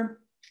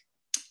matter,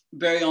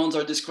 baryons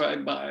are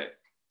described by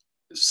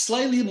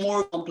slightly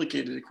more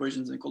complicated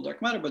equations than cold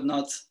dark matter, but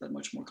not that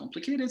much more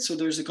complicated. So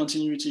there's a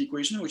continuity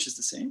equation, which is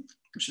the same,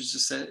 which is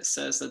just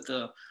says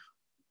that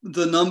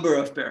the number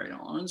of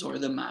baryons or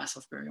the mass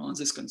of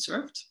baryons is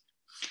conserved.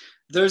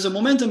 There's a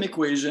momentum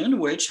equation,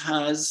 which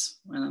has,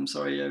 and I'm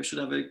sorry, I should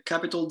have a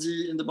capital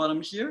D in the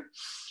bottom here.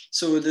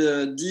 So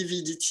the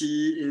dV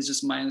dt is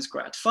just minus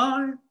grad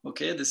phi.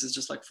 Okay, this is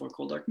just like for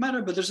cold dark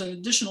matter, but there's an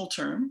additional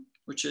term,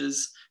 which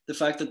is the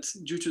fact that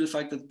due to the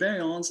fact that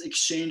baryons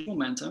exchange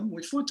momentum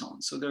with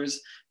photons. So there's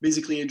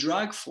basically a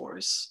drag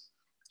force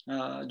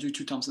due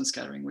to Thomson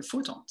scattering with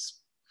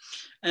photons.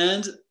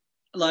 And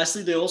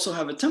lastly, they also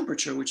have a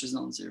temperature, which is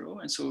non-zero.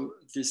 And so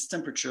this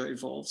temperature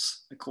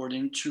evolves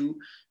according to,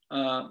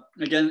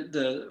 again,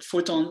 the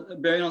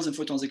baryons and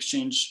photons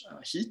exchange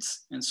heat.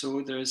 And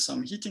so there is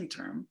some heating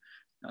term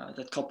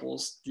that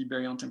couples the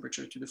baryon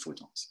temperature to the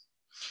photons.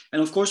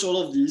 And of course,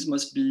 all of these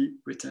must be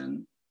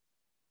written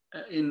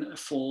in a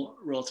full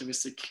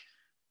relativistic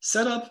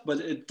setup, but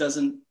it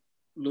doesn't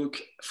look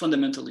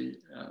fundamentally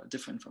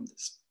different from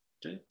this,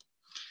 okay?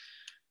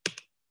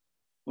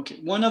 Okay,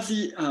 one of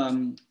the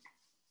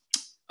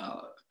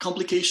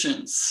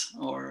complications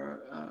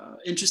or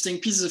interesting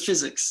pieces of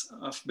physics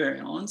of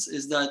baryons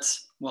is that,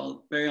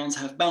 well, baryons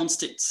have bound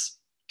states,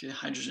 okay?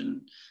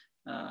 Hydrogen,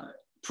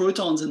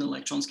 protons and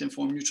electrons can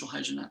form neutral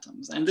hydrogen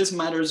atoms. And this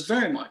matters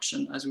very much,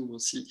 and as we will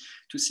see,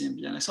 to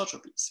CMB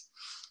anisotropies.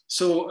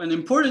 So an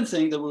important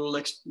thing that we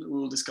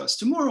will discuss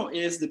tomorrow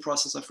is the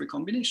process of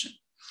recombination.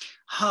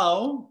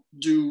 How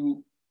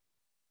do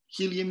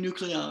helium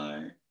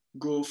nuclei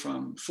go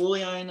from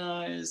fully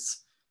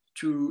ionized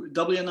to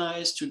doubly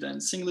ionized to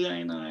then singly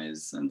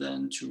ionized and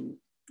then to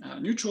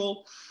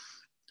neutral?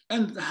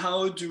 And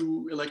how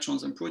do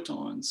electrons and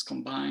protons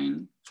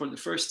combine for the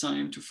first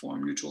time to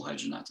form neutral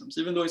hydrogen atoms?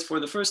 Even though it's for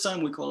the first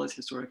time, we call it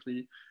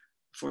historically,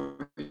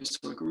 for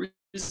historical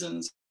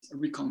reasons, a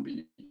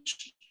recombination.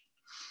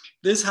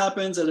 This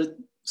happens at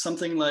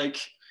something like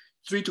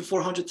 300,000 to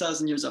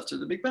 400,000 years after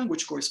the Big Bang,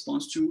 which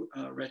corresponds to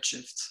a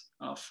redshift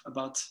of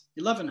about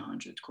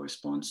 1100,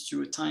 corresponds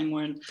to a time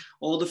when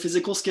all the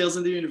physical scales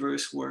in the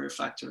universe were a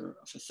factor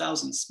of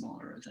 1,000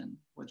 smaller than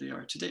what they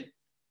are today.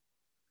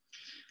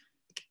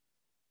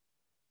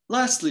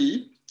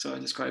 Lastly, so I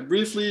described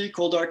briefly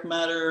cold dark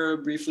matter,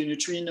 briefly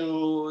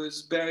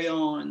neutrinos,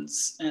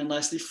 baryons, and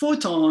lastly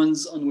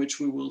photons, on which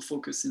we will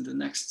focus in the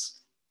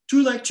next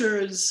 2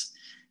 lectures.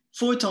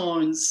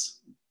 Photons,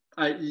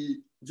 i.e.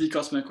 the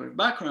cosmic wave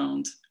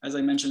background, as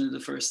I mentioned in the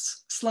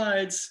first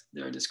slides,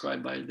 they are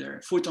described by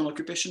their photon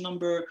occupation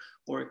number,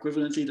 or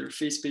equivalently their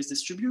phase-space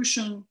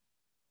distribution.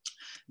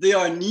 They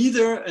are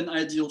neither an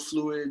ideal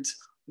fluid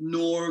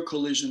nor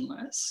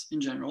collisionless in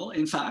general.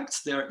 In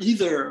fact, they are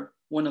either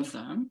one of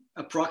them,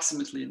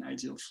 approximately an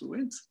ideal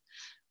fluid,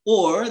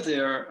 or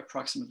they're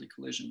approximately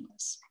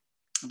collisionless,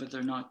 but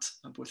they're not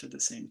both at the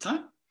same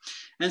time.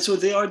 And so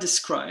they are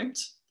described,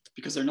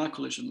 because they're not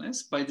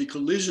collisionless, by the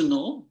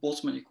collisional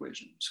Boltzmann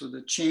equation. So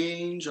the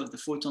change of the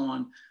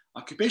photon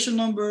occupation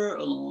number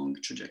along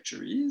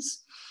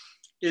trajectories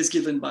is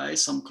given by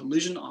some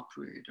collision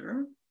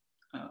operator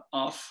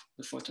of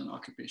the photon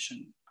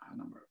occupation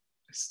number.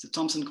 It's the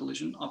Thomson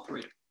collision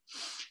operator.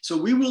 So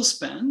we will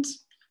spend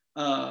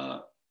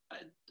the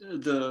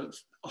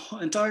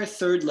entire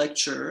 3rd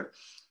lecture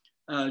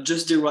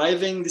just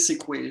deriving this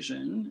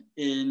equation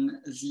in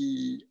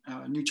the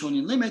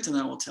Newtonian limit, and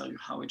I will tell you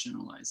how it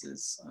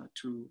generalizes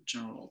to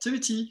general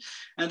relativity.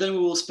 And then we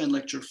will spend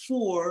lecture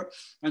 4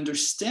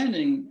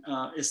 understanding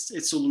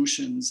its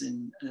solutions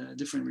in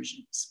different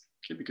regimes,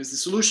 okay? Because the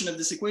solution of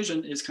this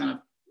equation is kind of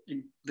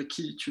the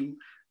key to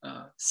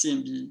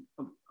CMB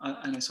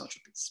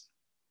anisotropies.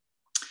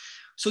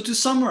 So to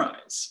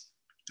summarize,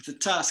 the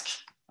task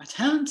at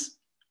hand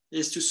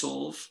is to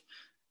solve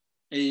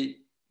a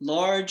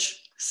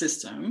large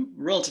system,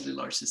 relatively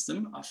large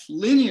system of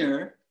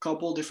linear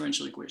coupled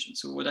differential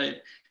equations. So what I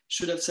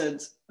should have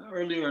said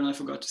earlier and I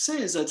forgot to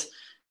say is that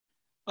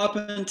up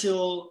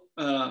until,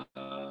 as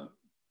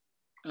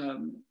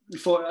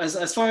far as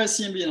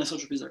CMB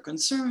anisotropies are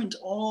concerned,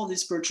 all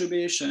these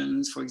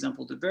perturbations, for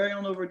example, the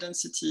baryon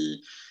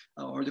overdensity,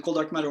 or the cold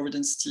dark matter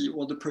overdensity,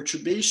 or the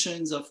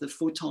perturbations of the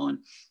photon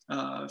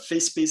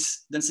phase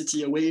space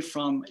density away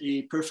from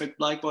a perfect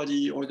black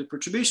body, or the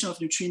perturbation of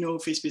neutrino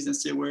phase space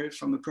density away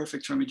from a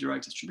perfect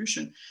Fermi-Dirac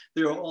distribution,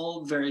 they are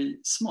all very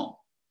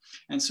small.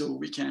 And so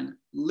we can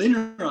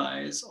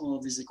linearize all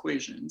of these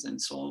equations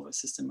and solve a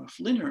system of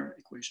linear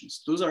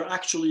equations. Those are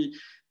actually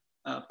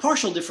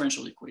partial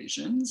differential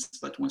equations,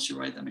 but once you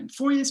write them in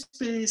Fourier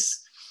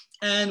space,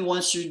 and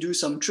once you do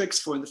some tricks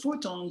for the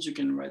photons, you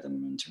can write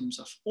them in terms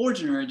of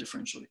ordinary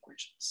differential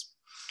equations.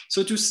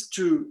 So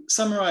to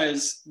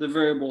summarize the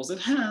variables at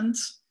hand,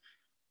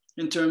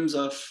 in terms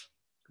of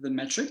the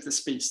metric, the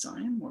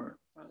space-time, or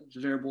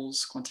the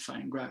variables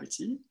quantifying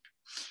gravity,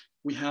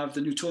 we have the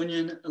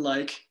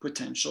Newtonian-like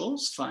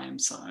potentials, phi and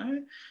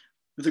psi,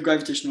 the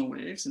gravitational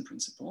waves in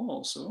principle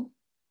also.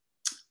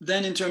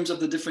 Then in terms of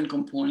the different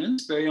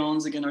components,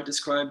 baryons again are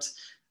described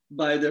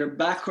by their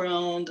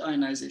background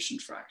ionization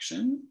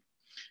fraction.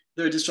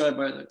 They're described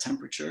by their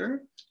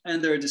temperature,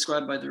 and they're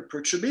described by their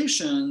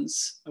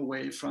perturbations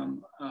away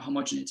from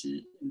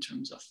homogeneity in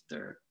terms of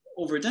their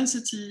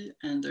overdensity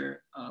and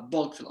their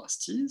bulk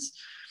velocities.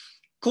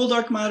 Cold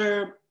dark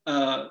matter,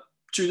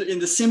 in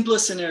the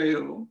simplest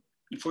scenario,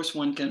 of course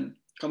one can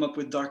come up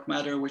with dark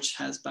matter which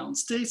has bound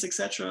states,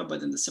 etc.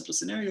 But in the simplest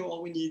scenario,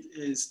 all we need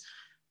is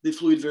the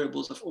fluid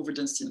variables of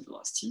overdensity and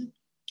velocity.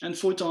 And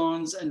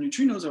photons and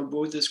neutrinos are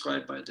both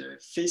described by their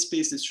phase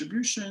space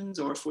distributions,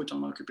 or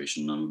photon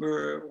occupation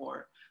number,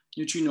 or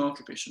neutrino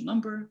occupation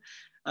number,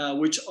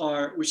 which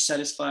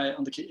satisfy,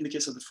 in the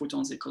case of the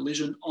photons, a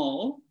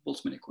collision-all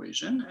Boltzmann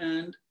equation,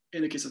 and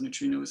in the case of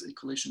neutrinos, a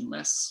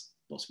collision-less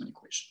Boltzmann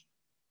equation.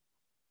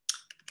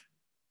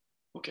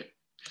 Okay,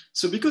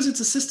 so because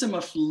it's a system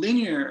of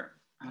linear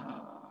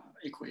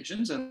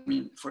equations. I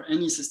mean, for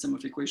any system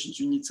of equations,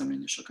 you need some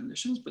initial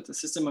conditions, but the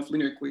system of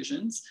linear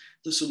equations,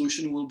 the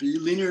solution will be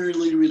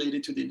linearly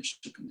related to the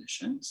initial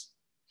conditions.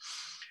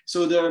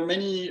 So there are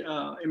many,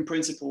 in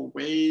principle,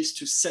 ways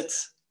to set,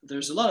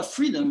 there's a lot of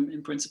freedom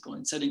in principle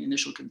in setting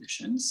initial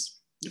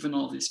conditions, given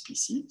all these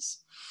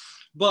species.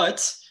 But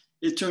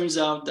it turns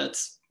out that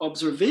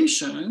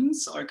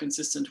observations are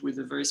consistent with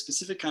a very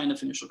specific kind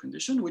of initial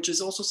condition, which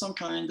is also some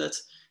kind that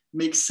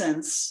makes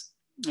sense,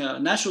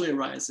 naturally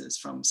arises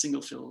from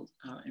single field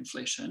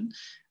inflation.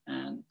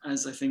 And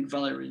as I think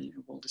Valerie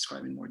will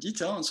describe in more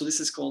detail. And so this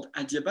is called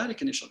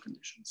adiabatic initial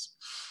conditions.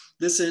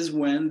 This is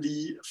when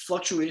the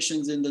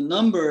fluctuations in the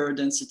number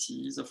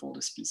densities of all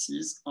the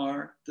species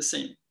are the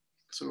same.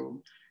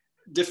 So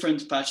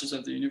different patches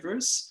of the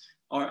universe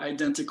are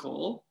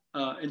identical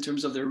in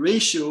terms of their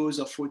ratios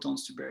of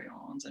photons to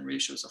baryons and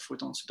ratios of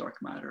photons to dark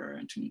matter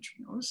and to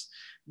neutrinos.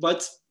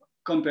 But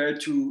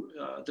compared to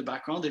the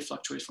background, they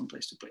fluctuate from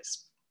place to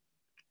place.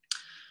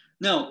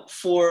 Now,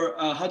 for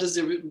how does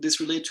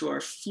this relate to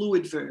our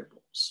fluid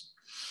variables?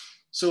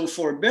 So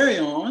for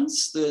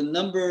baryons,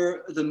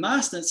 the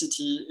mass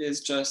density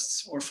is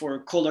just, or for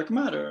cold dark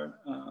matter,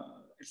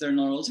 if they're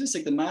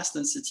non-relativistic, the mass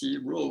density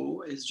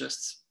rho is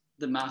just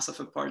the mass of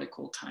a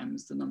particle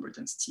times the number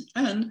density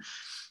n.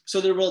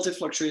 So the relative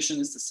fluctuation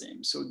is the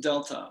same. So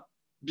delta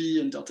B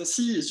and delta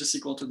C is just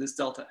equal to this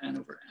delta n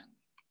over n.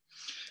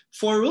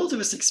 For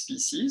relativistic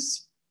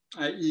species,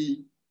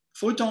 i.e.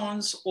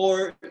 photons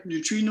or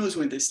neutrinos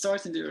when they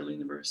start in the early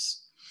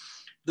universe,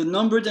 the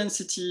number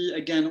density,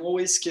 again,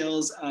 always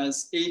scales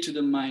as a to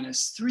the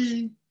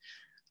 -3.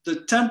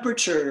 The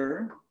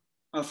temperature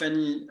of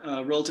any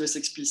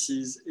relativistic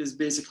species is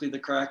basically the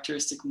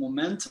characteristic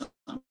momentum.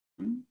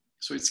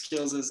 So it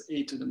scales as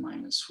a to the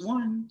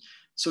 -1.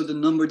 So the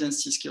number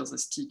density scales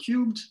as t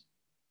cubed.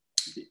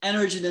 The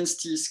energy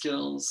density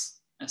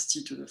scales as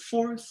t to the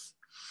 4th.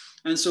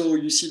 And so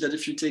you see that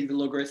if you take the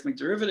logarithmic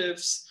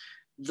derivatives,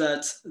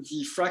 that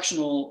the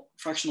fractional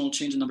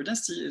change in number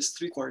density is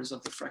 3/4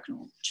 of the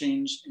fractional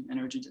change in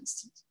energy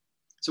density.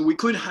 So we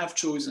could have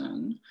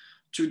chosen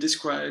to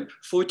describe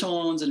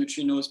photons and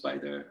neutrinos by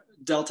their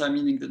delta,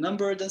 meaning the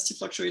number density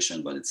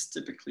fluctuation, but it's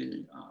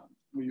typically,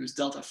 we use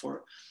delta for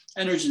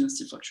energy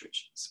density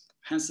fluctuations,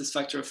 hence this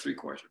factor of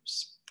 3/4.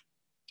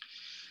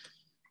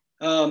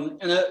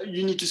 And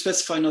you need to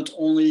specify not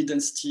only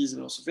densities,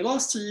 but also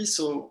velocity.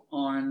 So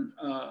on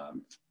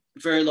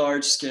very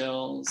large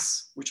scales,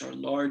 which are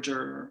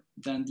larger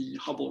than the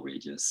Hubble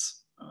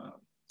radius,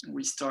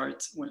 when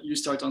you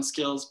start on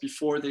scales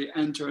before they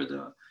enter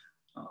the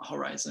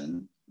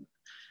horizon,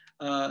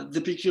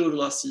 the peculiar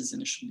velocities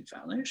initially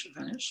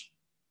vanish.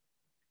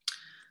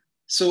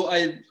 So I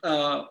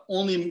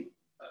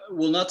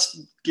will not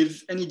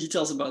give any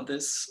details about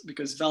this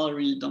because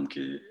Valerie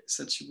Domke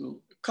said she will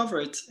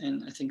cover it in,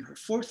 I think, her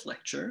 4th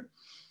lecture.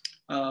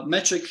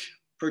 Metric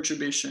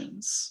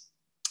perturbations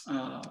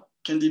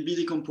can they be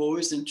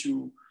decomposed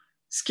into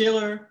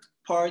scalar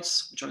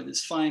parts, which are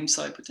this phi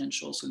psi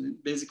potential. So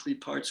basically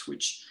parts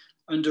which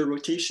under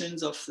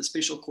rotations of the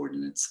spatial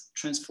coordinates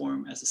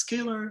transform as a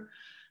scalar,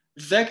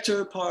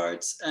 vector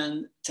parts,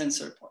 and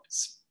tensor parts.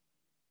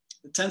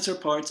 The tensor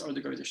parts are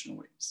the gravitational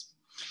waves.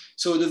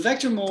 So the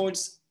vector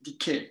modes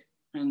decay,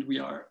 and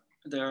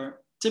they're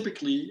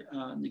typically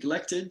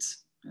neglected,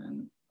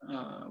 and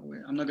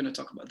I'm not going to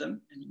talk about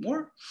them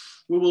anymore.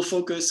 We will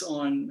focus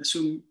on,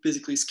 assume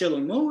basically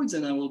scalar modes,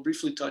 and I will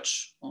briefly touch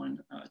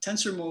on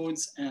tensor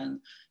modes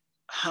and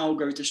how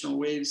gravitational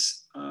waves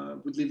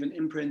would leave an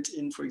imprint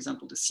in, for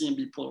example, the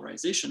CMB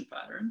polarization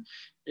pattern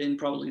in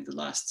probably the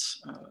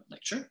last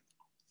lecture.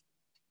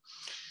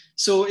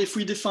 So if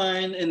we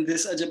define in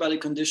this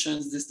adiabatic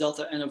conditions, this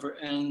delta n over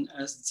n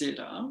as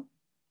zeta,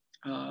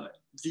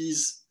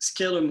 these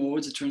scalar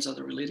modes, it turns out,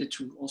 are related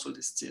to also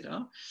this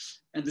zeta.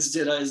 And this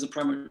zeta is the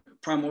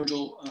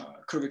primordial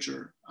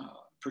curvature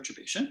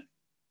perturbation.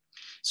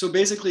 So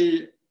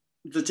basically,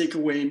 the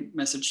takeaway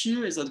message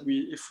here is that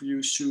if we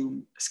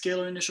assume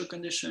scalar initial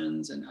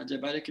conditions and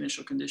adiabatic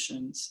initial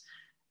conditions,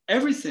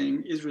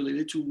 everything is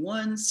related to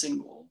one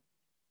single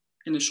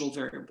initial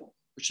variable,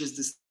 which is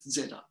this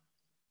zeta,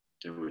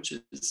 which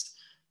is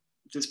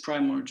this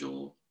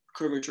primordial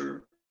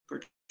curvature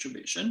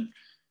perturbation,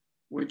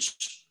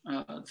 which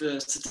the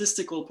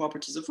statistical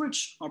properties of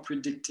which are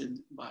predicted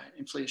by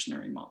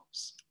inflationary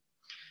models.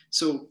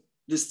 So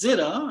this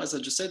zeta, as I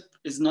just said,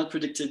 is not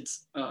predicted.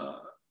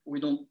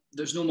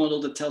 There's no model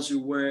that tells you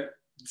where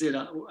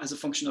zeta, as a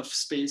function of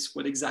space,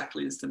 what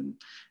exactly is the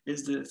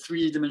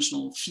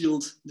 3-dimensional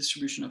field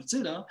distribution of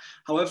zeta.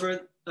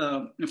 However,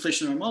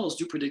 inflationary models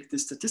do predict the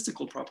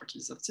statistical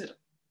properties of zeta.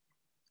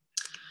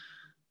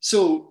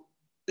 So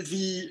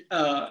the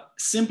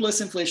simplest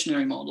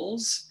inflationary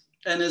models,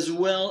 and as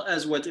well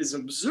as what is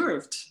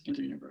observed in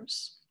the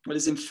universe, what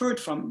is inferred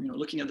from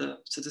looking at the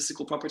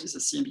statistical properties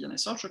of CMB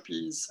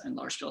anisotropies and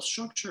large-scale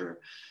structure,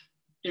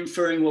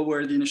 inferring what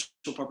were the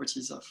initial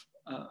properties of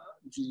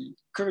the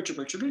curvature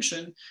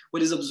perturbation,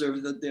 what is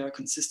observed that they are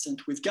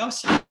consistent with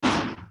Gaussian.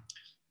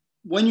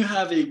 When you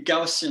have a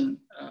Gaussian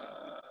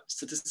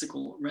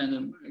statistical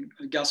random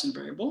Gaussian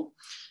variable,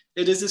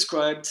 it is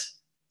described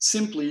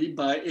simply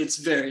by its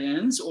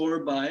variance, or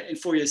by, in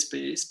Fourier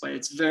space, by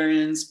its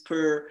variance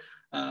per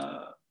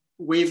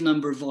wave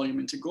number volume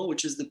integral,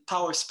 which is the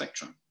power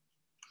spectrum.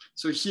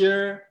 So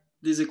here,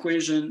 this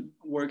equation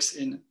works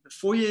in the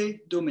Fourier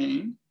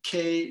domain.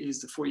 K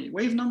is the Fourier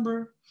wave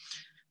number.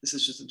 This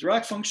is just a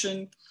Dirac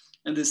function.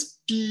 And this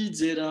P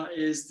zeta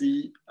is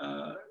the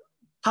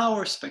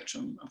power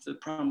spectrum of the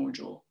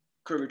primordial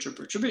curvature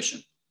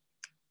perturbation.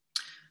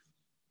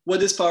 What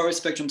this power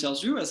spectrum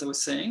tells you, as I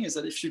was saying, is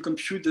that if you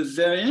compute the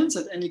variance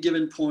at any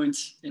given point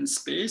in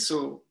space,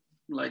 so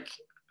like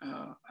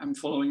I'm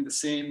following the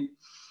same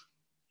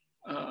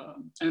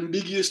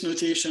ambiguous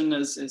notation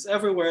as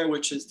everywhere,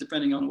 which is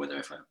depending on whether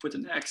if I put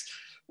an X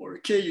or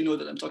a K, you know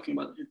that I'm talking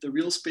about the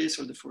real space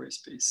or the Fourier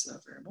space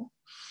variable.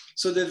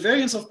 So the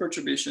variance of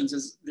perturbations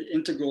is the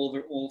integral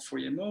over all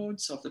Fourier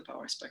modes of the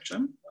power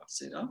spectrum of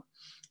zeta.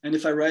 And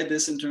if I write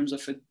this in terms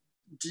of a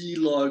d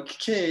log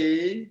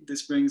k,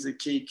 this brings a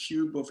k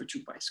cubed over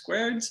 2 pi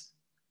squared,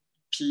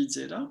 p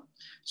zeta.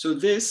 So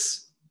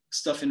this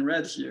stuff in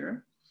red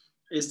here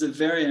is the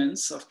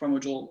variance of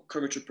primordial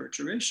curvature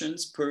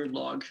perturbations per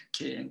log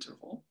k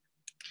interval.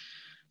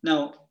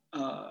 Now,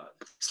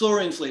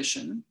 slower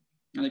inflation,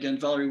 and again,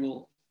 Valerie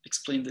will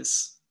explain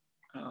this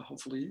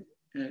hopefully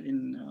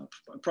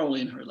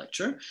probably in her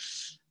lecture,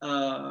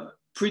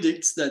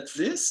 predicts that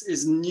this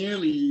is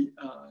nearly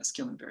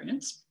scale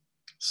invariant.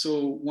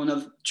 So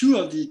two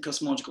of the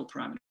cosmological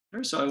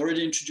parameters. So I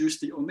already introduced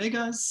the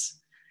omegas.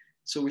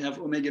 So we have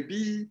omega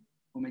b,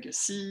 omega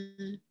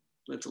c,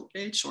 little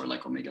h, or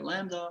like omega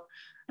lambda.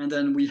 And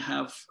then we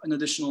have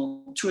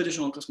two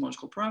additional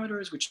cosmological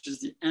parameters, which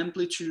is the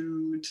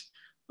amplitude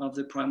of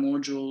the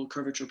primordial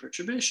curvature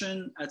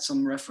perturbation at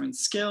some reference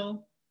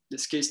scale.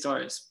 This k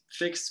star is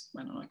fixed.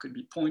 I don't know, it could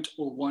be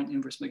 0.01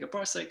 inverse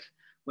megaparsec,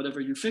 whatever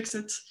you fix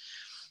it.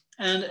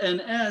 And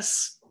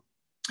ns,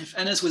 if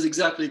ns was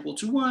exactly equal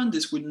to 1,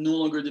 this would no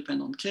longer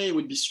depend on k, it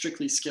would be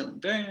strictly scale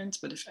invariant.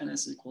 But if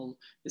ns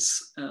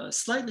is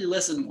slightly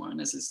less than 1,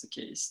 as is the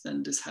case,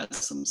 then this has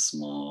some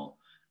small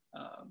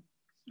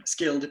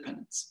scale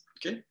dependence,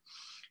 okay?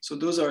 So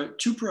those are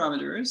two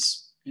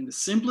parameters. In the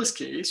simplest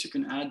case, you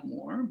can add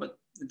more, but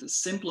in the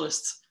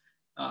simplest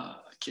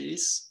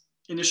case,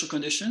 initial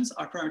conditions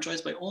are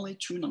parameterized by only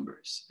two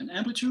numbers, an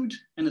amplitude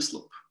and a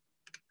slope.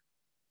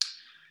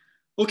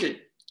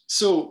 Okay,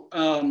 so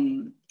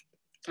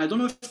I don't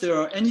know if there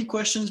are any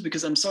questions,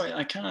 because I'm sorry,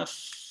 I kind of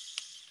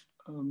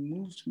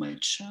moved my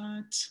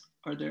chat.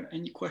 Are there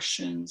any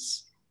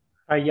questions?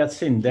 Hi,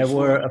 Yacine, there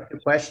were a few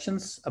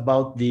questions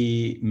about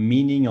the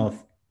meaning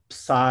of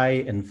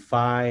psi and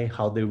phi,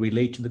 how they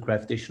relate to the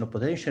gravitational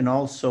potential, and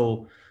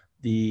also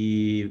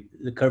the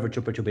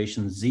curvature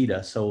perturbation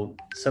zeta. So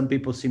some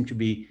people seem to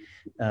be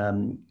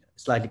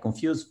slightly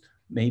confused.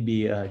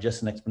 Maybe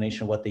just an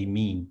explanation of what they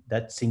mean.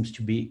 That seems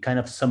to be kind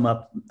of sum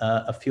up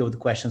a few of the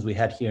questions we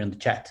had here in the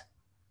chat.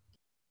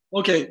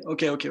 Okay.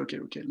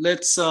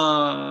 Let's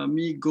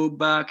me go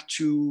back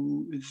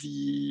to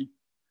the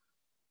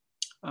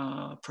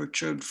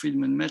perturbed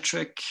Friedman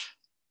metric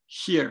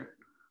here.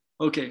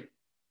 Okay.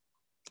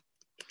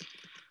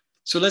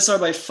 So let's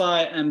start by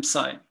phi and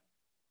psi.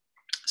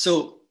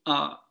 So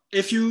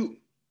if you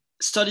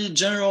study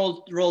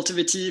general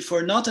relativity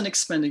for not an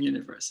expanding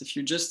universe, if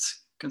you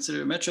just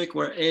consider a metric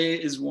where A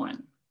is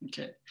 1,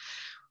 okay.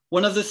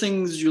 One of the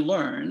things you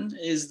learn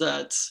is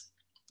that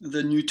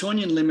the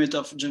Newtonian limit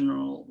of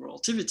general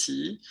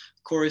relativity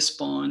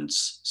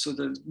corresponds, so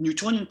the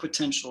Newtonian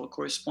potential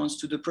corresponds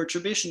to the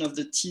perturbation of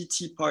the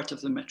TT part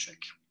of the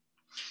metric.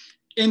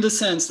 In the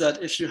sense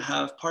that if you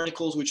have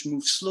particles which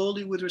move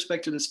slowly with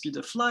respect to the speed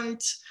of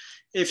light,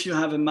 if you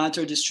have a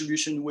matter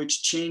distribution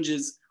which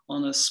changes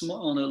on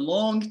a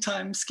long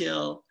time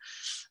scale,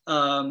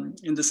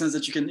 in the sense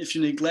that you can, if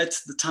you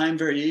neglect the time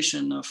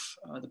variation of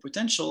the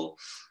potential,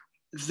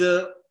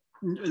 the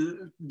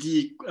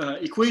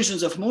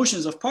equations of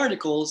motions of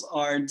particles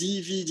are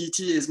dv dt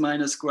is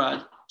minus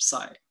grad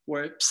psi,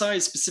 where psi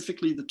is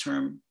specifically the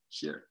term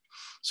here.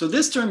 So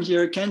this term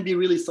here can be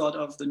really thought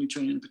of the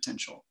Newtonian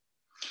potential.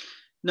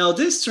 Now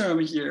this term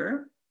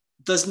here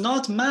does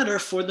not matter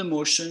for the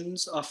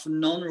motions of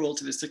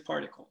non-relativistic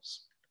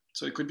particles.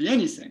 So it could be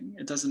anything,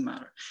 it doesn't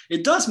matter.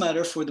 It does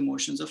matter for the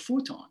motions of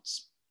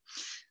photons.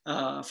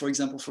 For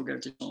example, for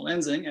gravitational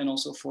lensing, and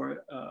also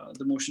for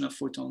the motion of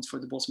photons for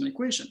the Boltzmann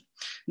equation.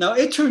 Now,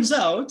 it turns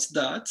out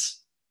that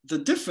the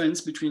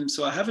difference between,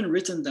 so I haven't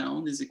written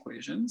down these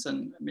equations,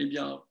 and maybe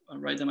I'll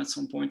write them at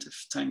some point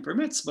if time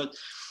permits, but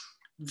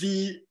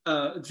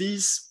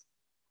these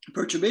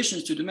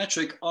perturbations to the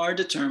metric are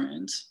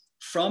determined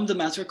from the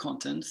matter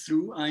content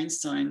through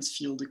Einstein's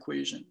field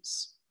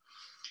equations.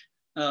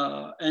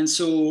 And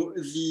so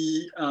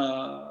the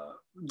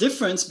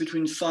difference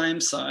between phi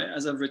and psi,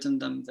 as I've written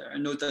them there.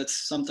 And note that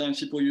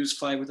sometimes people use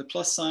phi with a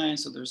plus sign,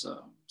 so there's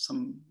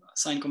some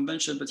sign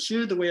convention, but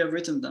here the way I've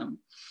written them,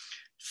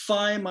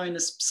 phi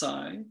minus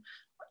psi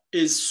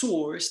is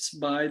sourced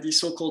by the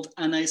so-called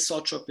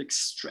anisotropic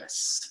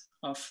stress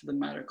of the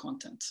matter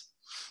content.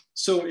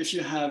 So if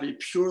you have a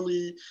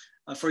purely,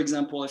 for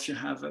example, if you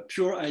have a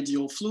pure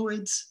ideal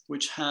fluid,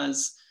 which has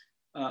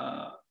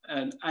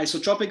an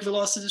isotropic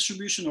velocity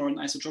distribution or an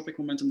isotropic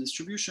momentum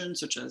distribution,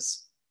 such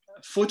as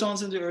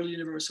photons in the early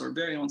universe or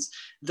baryons,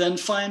 then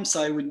phi and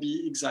psi would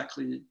be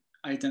exactly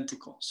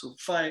identical. So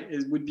phi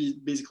would be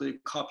basically a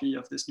copy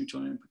of this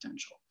Newtonian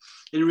potential.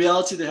 In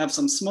reality, they have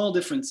some small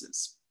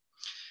differences.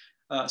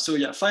 So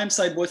yeah, phi and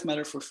psi both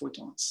matter for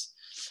photons.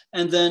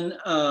 And then,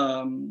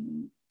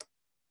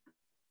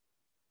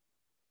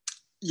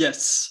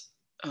 yes,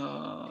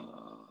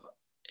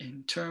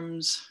 in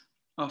terms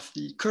of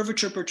the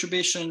curvature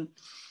perturbation,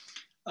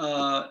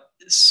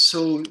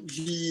 so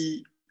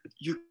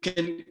you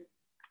can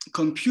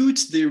compute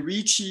the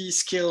Ricci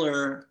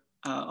scalar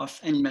of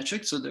any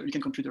metric. So that you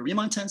can compute the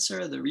Riemann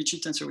tensor, the Ricci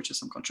tensor, which is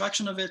some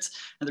contraction of it,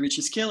 and the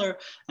Ricci scalar.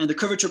 And the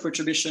curvature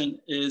perturbation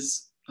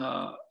is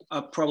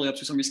probably up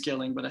to some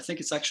rescaling, but I think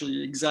it's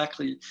actually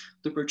exactly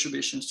the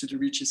perturbations to the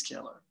Ricci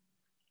scalar,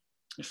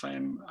 if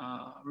I'm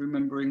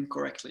remembering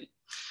correctly.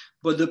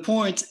 But the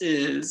point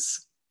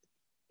is,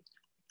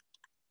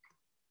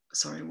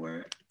 sorry,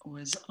 where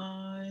was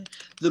I?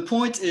 The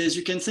point is,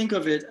 you can think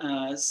of it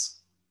as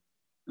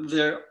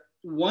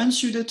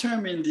once you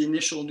determine the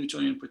initial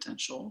Newtonian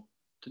potential,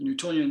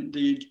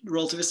 the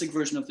relativistic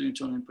version of the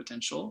Newtonian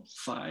potential,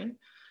 phi,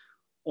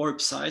 or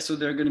psi, so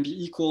they're going to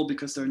be equal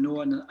because there are no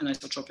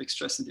anisotropic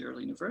stress in the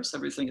early universe.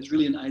 Everything is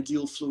really an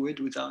ideal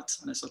fluid without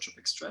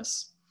anisotropic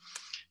stress.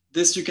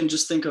 This, you can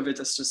just think of it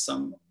as just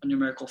a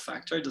numerical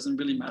factor. It doesn't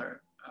really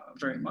matter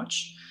very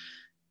much.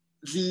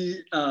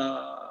 The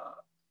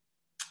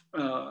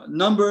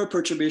number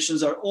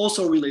perturbations are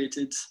also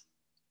related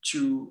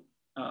to,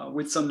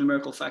 with some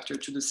numerical factor,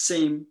 to the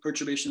same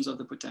perturbations of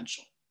the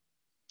potential.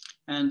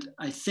 And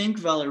I think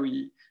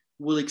Valerie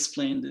will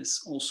explain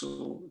this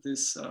also,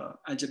 this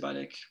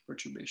adiabatic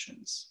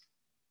perturbations.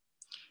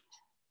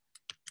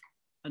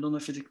 I don't know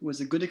if it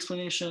was a good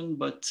explanation,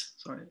 but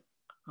sorry.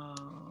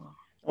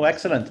 Oh,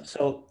 excellent.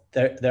 So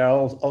there are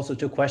also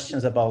two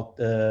questions about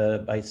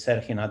by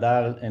Sergio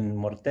Nadal and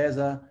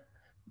Morteza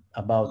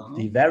about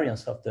the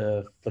variance of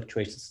the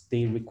fluctuations.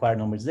 They require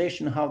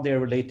normalization, how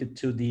they're related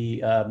to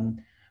the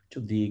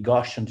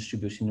Gaussian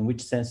distribution, in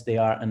which sense they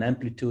are an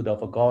amplitude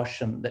of a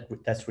Gaussian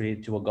that's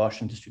related to a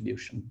Gaussian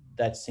distribution.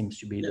 That seems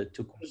to be the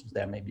two questions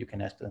there. Maybe you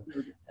can answer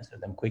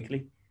them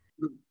quickly.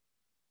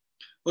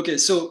 Okay,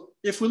 so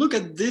if we look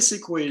at this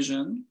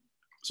equation,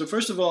 so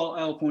first of all,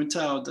 I'll point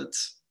out that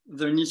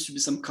there needs to be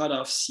some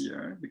cutoffs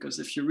here, because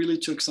if you really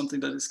took something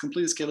that is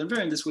completely scale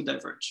invariant, this would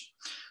diverge.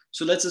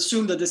 So let's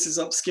assume that this is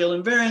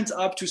upscale invariant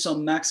up to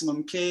some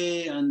maximum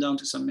K and down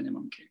to some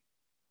minimum K,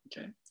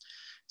 okay?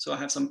 So I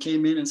have some K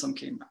min and some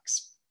K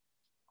max.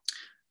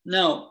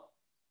 Now,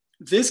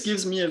 this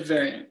gives me a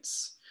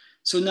variance.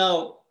 So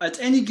now at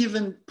any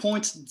given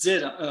point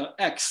zeta,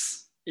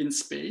 x in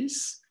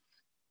space,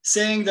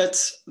 saying that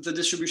the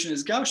distribution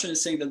is Gaussian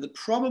is saying that the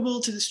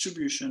probability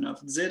distribution of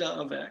zeta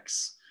of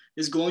x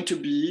is going to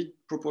be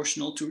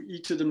proportional to e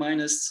to the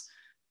minus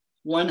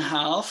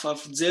 1/2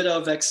 of zeta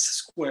of x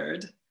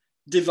squared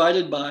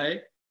divided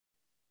by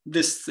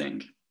this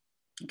thing,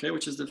 okay,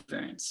 which is the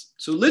variance.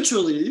 So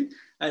literally,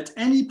 at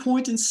any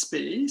point in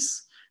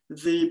space,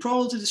 the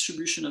probability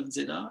distribution of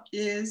zeta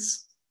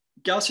is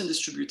Gaussian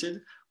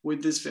distributed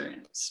with this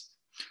variance.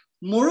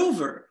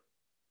 Moreover,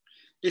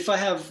 if I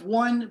have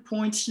one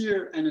point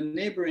here and a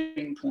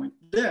neighboring point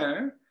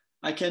there,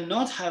 I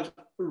cannot have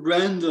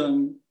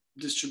random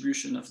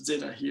distribution of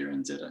zeta here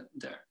and zeta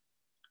there.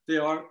 They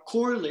are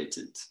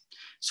correlated.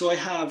 So I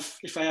have,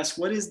 if I ask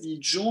what is the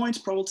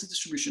joint probability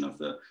distribution of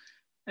the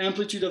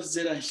amplitude of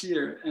zeta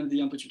here and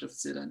the amplitude of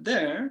zeta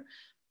there,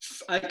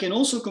 I can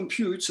also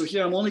compute, so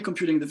here I'm only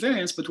computing the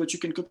variance, but what you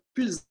can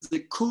compute is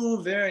the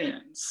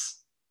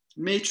covariance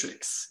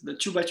matrix, the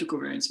 2x2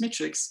 covariance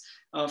matrix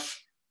of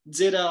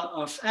zeta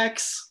of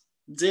x,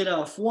 zeta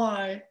of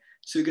y.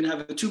 So you're gonna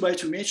have a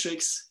 2x2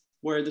 matrix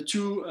where the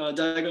two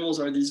diagonals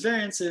are these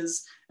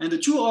variances, and the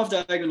two off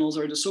diagonals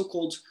are the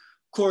so-called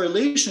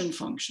correlation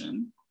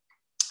function,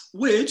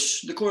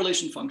 which the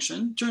correlation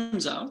function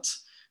turns out,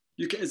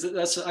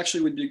 that's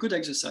actually would be a good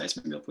exercise.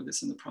 Maybe I'll put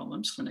this in the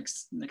problems for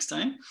next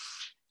time.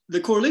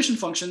 The correlation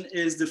function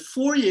is the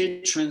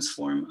Fourier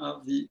transform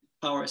of the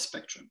power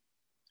spectrum.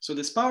 So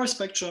this power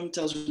spectrum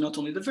tells you not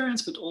only the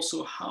variance, but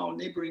also how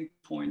neighboring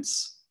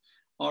points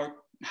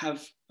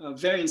have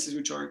variances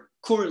which are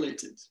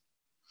correlated.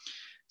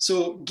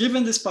 So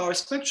given this power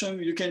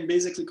spectrum, you can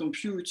basically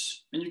compute,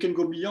 and you can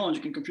go beyond,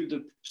 you can compute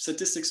the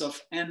statistics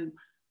of n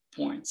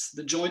points,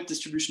 the joint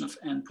distribution of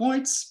n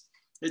points.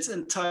 It's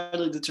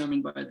entirely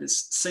determined by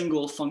this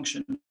single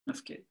function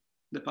of k,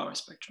 the power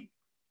spectrum.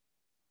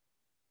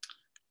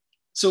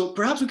 So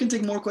perhaps we can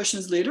take more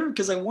questions later,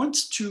 because I want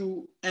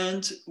to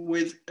end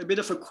with a bit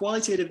of a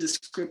qualitative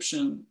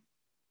description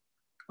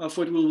of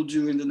what we will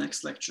do in the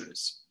next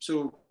lectures.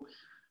 So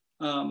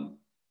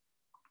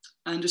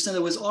I understand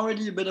there was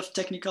already a bit of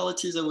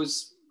technicalities I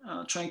was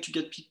trying to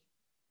get people.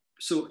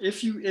 So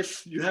if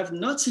you have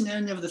not seen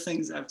any of the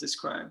things I've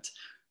described,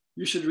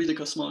 you should read the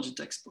cosmology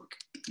textbook.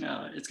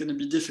 It's going to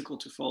be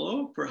difficult to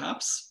follow,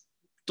 perhaps.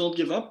 Don't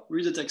give up,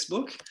 read the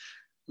textbook,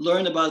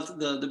 learn about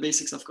the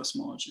basics of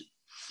cosmology.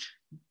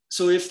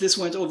 So if this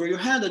went over your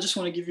head, I just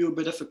want to give you a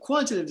bit of a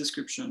qualitative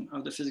description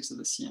of the physics of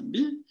the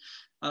CMB.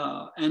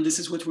 And this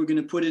is what we're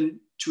going to put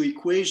into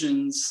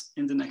equations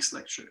in the next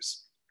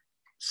lectures.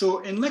 So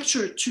in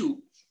lecture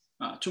 2,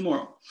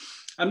 tomorrow,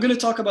 I'm going to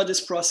talk about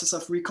this process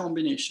of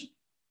recombination.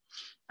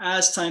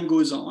 As time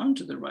goes on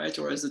to the right,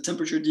 or as the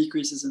temperature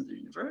decreases in the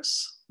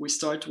universe, we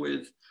start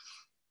with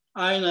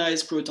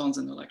ionized protons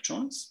and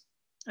electrons.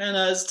 And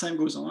as time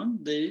goes on,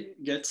 they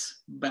get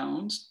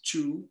bound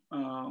to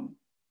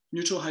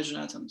neutral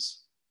hydrogen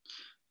atoms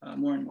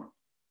more and more.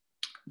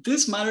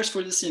 This matters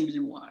for the CMB.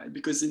 Why?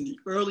 Because in the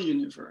early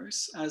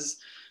universe, as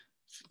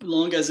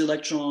long as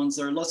electrons,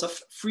 there are lots of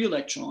free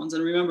electrons.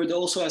 And remember that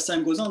also as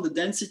time goes on, the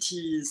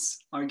densities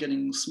are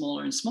getting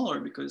smaller and smaller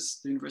because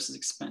the universe is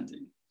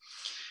expanding.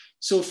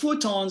 So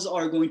photons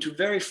are going to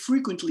very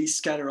frequently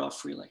scatter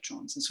off free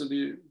electrons. And so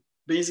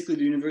basically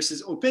the universe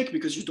is opaque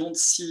because you don't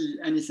see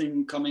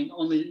anything coming,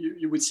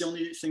 you would see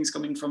only things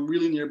coming from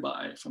really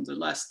nearby, from the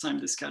last time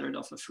they scattered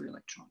off a free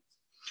electron.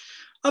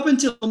 Up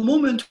until a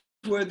moment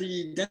where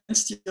the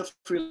density of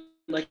free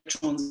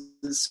electrons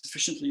is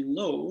sufficiently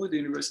low, the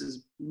universe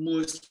is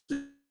mostly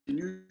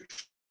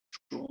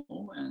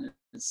neutral and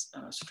it's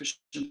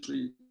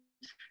sufficiently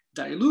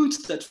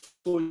dilute that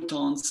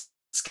photons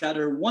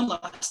scatter one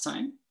last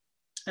time,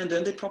 and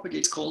then they propagate.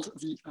 It's called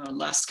the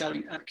last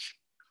scattering epoch.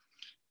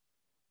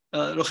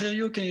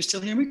 Rogelio, can you still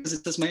hear me? Because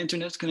it says my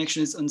internet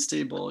connection is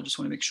unstable. I just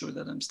want to make sure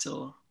that I'm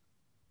still...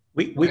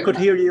 We could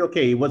hear you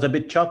okay. It was a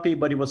bit choppy,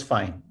 but it was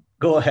fine.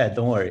 Go ahead,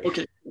 don't worry.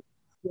 Okay,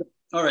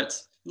 all right.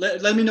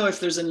 Let me know if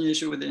there's any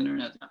issue with the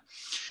internet.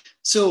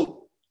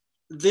 So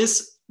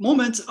this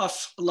moment of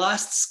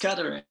last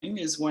scattering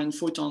is when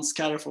photons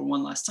scatter for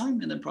one last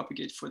time and then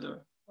propagate for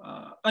the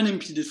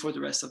unimpeded for the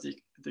rest of the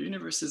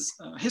universe's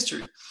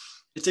history.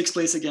 It takes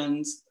place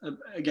again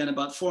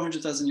about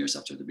 400,000 years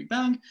after the Big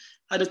Bang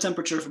at a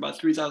temperature of about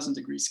 3,000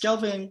 degrees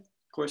Kelvin,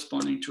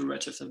 corresponding to a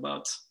redshift of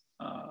about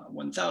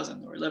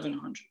 1,000 or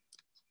 1,100.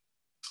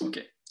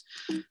 Okay,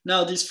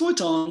 now these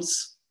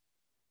photons,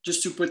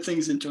 just to put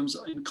things in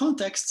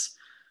context,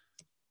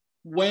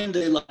 when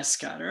they last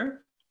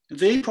scatter,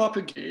 they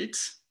propagate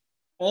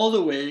all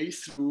the way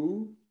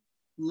through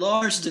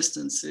large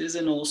distances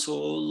and also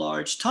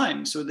large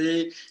time. So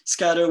they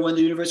scatter when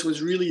the universe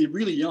was really,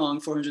 really young,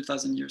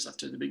 400,000 years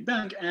after the Big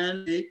Bang,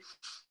 and they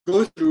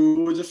go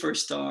through the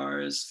first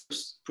stars,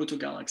 first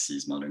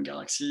proto-galaxies, modern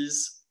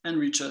galaxies, and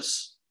reach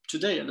us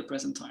today at the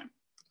present time.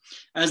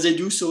 As they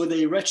do so,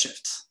 they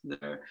redshift.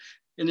 Their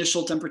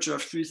initial temperature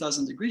of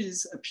 3,000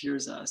 degrees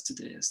appears as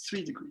today as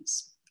 3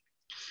 degrees.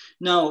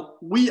 Now,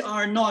 we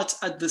are not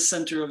at the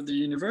center of the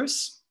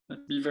universe.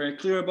 Let's be very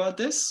clear about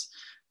this.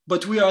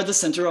 But we are the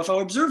center of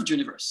our observed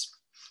universe.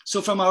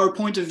 So from our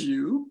point of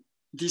view,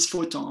 these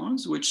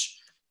photons, which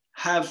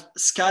have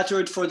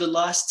scattered for the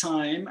last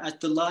time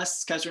at the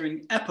last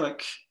scattering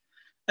epoch,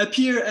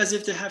 appear as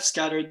if they have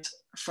scattered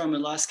from a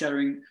last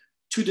scattering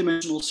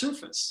two-dimensional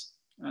surface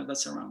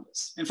that's around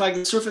us. In fact,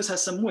 the surface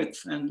has some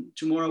width, and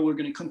tomorrow we're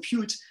going to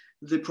compute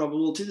the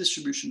probability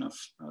distribution of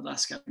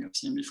last scattering of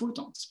CMB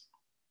photons.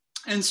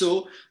 And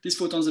so these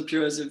photons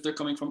appear as if they're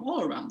coming from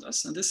all around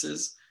us, and this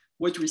is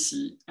what we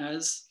see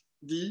as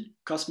the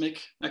cosmic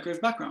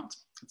microwave background.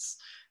 It's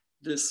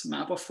this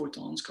map of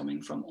photons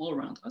coming from all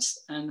around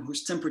us and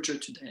whose temperature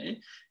today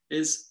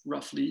is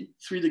roughly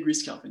 3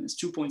 degrees Kelvin. It's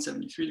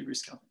 2.73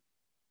 degrees Kelvin.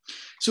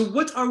 So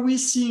what are we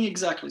seeing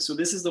exactly? So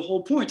this is the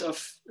whole point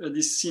of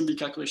these CMB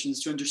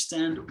calculations, to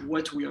understand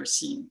what we are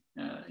seeing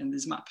in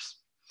these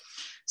maps.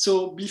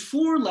 So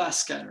before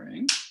last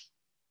scattering,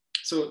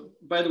 so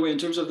by the way, in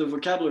terms of the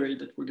vocabulary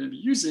that we're going to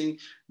be using,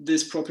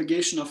 this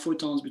propagation of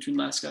photons between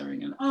last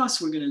scattering and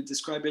us, we're going to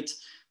describe it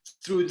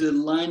through the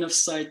line of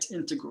sight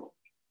integral.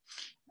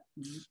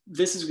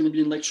 This is going to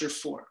be in lecture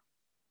 4.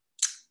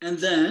 And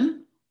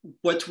then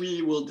what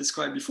we will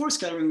describe before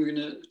scattering, we're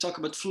going to talk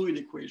about fluid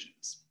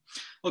equations.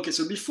 Okay,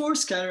 so before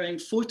scattering,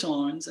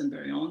 photons and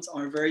baryons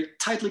are very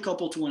tightly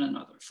coupled to one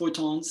another.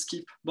 Photons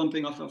keep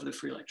bumping off of the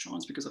free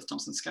electrons because of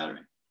Thomson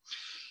scattering.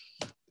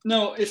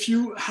 Now, if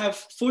you have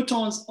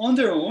photons on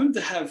their own,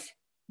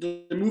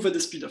 they move at the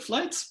speed of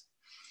light,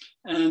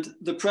 and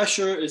the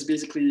pressure is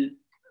basically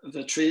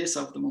the trace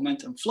of the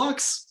momentum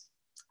flux.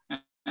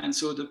 And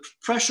so the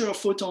pressure of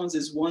photons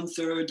is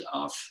 1/3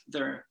 of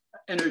their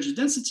energy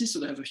density, so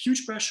they have a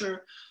huge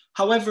pressure.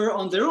 However,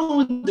 on their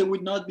own, they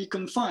would not be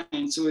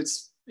confined. So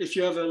if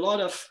you have a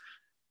lot of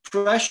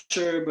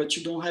pressure, but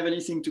you don't have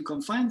anything to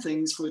confine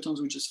things,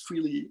 photons would just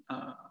freely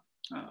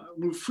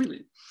move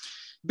freely.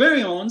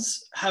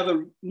 Baryons have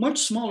a much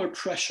smaller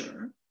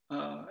pressure.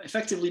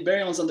 Effectively,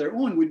 baryons on their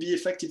own would be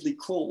effectively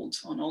cold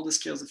on all the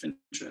scales of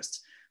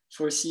interest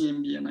for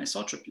CMB and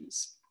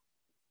isotropies.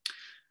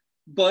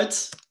 But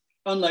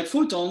unlike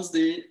photons,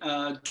 they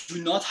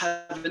do not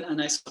have an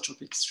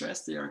anisotropic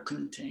stress. They are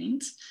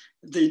contained.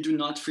 They do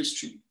not free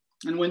stream.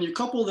 And when you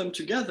couple them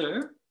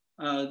together,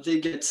 they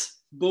get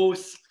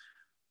both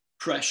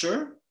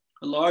pressure,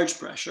 a large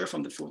pressure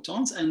from the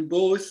photons, and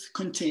both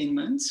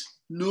containment,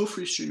 no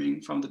free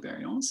streaming from the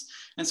baryons.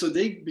 And so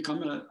they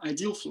become an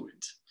ideal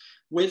fluid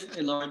with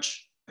a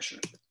large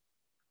pressure.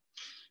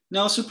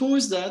 Now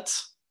suppose that,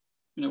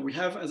 we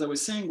have, as I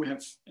was saying, we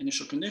have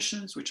initial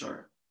conditions, which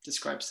are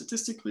described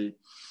statistically.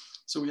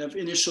 So we have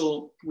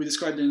we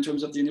described it in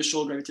terms of the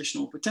initial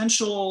gravitational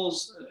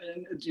potentials,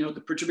 and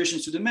the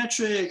perturbations to the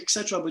metric,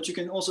 etc. But you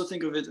can also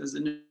think of it as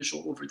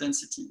initial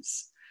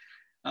overdensities.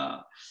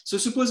 So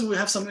suppose we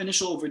have some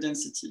initial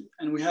overdensity,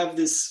 and we have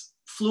this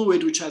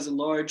fluid which has a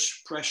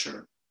large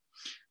pressure.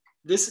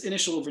 This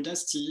initial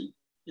overdensity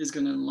is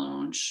going to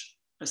launch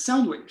a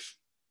sound wave.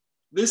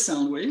 This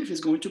sound wave is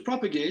going to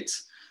propagate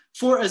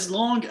for as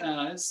long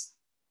as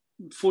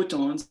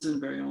photons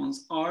and baryons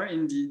are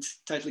indeed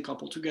tightly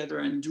coupled together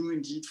and do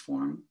indeed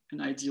form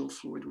an ideal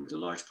fluid with a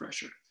large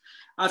pressure.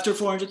 After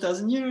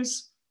 400,000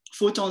 years,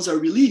 photons are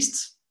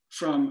released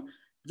from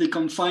the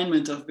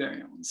confinement of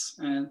baryons,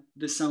 and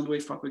the sound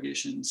wave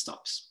propagation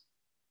stops.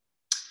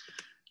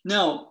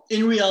 Now,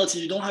 in reality,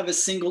 you don't have a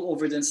single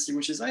overdensity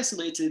which is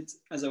isolated.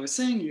 As I was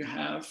saying, you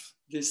have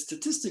these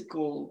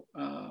statistical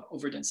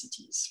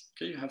overdensities.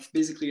 Okay, you have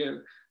basically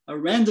a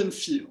random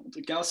field,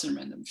 a Gaussian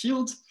random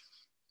field,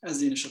 as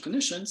the initial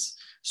conditions.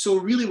 So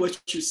really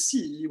what you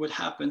see, what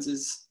happens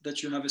is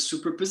that you have a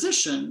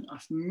superposition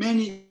of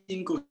many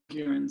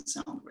incoherent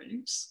sound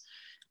waves,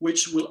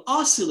 which will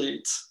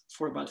oscillate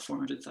for about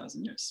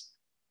 400,000 years,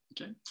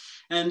 okay?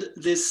 And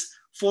this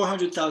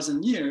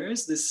 400,000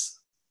 years,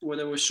 what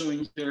I was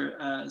showing here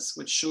as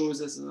what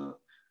shows as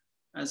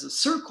a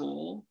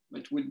circle,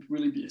 it would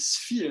really be a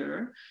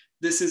sphere.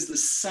 This is the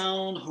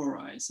sound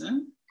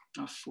horizon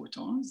of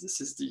photons.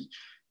 This is the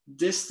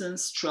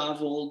distance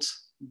traveled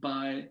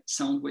by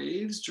sound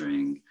waves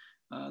during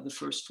the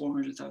first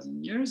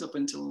 400,000 years up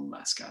until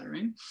last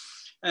scattering.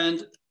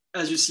 And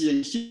as you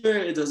see here,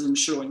 it doesn't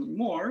show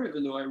anymore,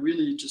 even though I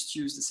really just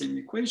use the same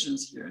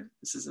equations here.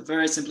 This is a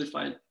very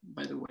simplified,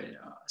 by the way,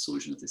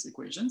 solution of these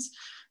equations,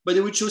 but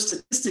it would show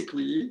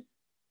statistically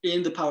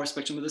in the power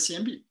spectrum of the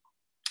CMB,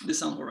 the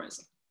sound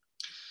horizon.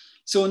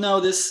 So now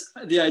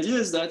the idea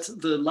is that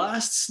the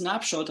last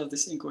snapshot of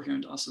this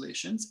incoherent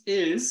oscillations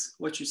is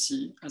what you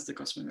see as the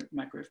cosmic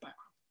microwave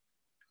background.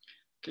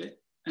 Okay,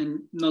 and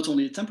not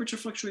only temperature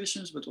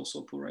fluctuations, but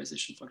also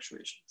polarization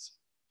fluctuations.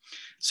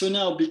 So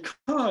now,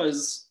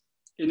 because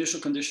initial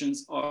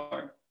conditions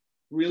are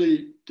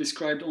really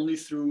described only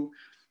through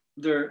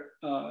their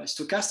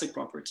stochastic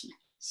properties,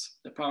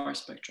 the power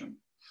spectrum,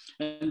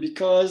 and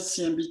because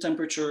CMB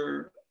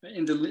temperature,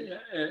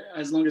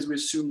 as long as we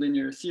assume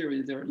linear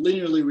theory, they're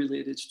linearly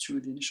related to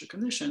the initial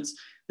conditions,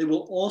 they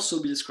will also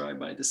be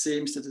described by the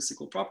same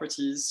statistical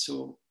properties.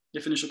 So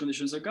if initial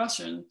conditions are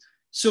Gaussian,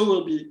 so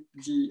will be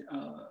the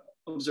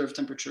observed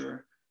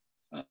temperature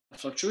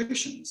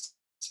fluctuations.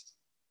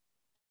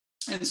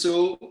 And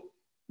so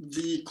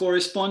the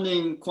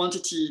corresponding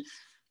quantity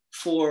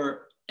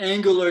for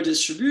angular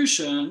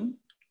distribution,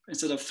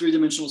 instead of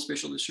three-dimensional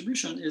spatial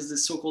distribution, is the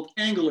so-called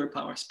angular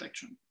power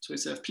spectrum. So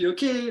instead of P of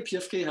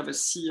K have a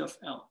C of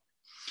L.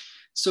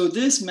 So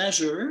this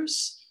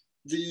measures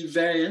the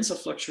variance of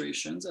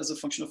fluctuations as a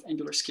function of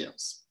angular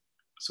scales.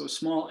 So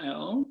small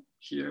l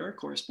here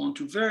correspond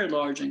to very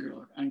large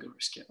angular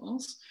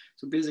scales.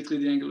 So basically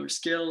the angular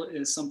scale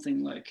is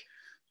something like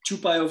 2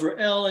 pi over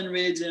L in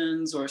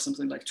radians, or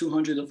something like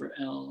 200 over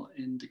L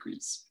in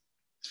degrees.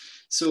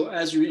 So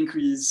as you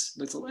increase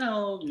little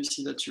l, you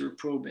see that you're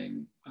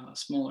probing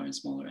smaller and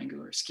smaller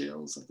angular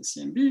scales of the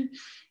CMB.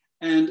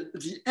 And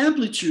the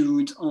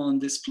amplitude on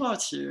this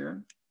plot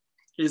here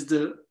is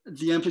the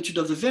amplitude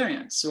of the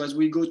variance. So as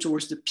we go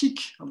towards the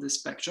peak of the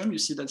spectrum, you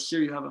see that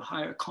here you have a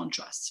higher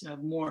contrast. You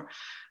have more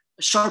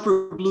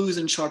sharper blues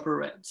and sharper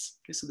reds.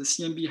 Okay, so the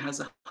CMB has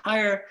a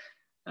higher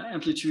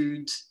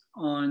amplitude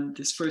on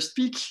this first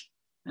peak.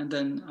 And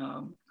then,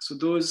 so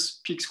those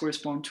peaks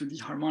correspond to the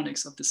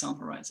harmonics of the sound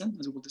horizon,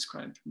 as we'll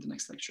describe in the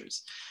next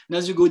lectures. And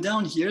as you go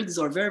down here, these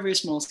are very, very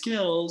small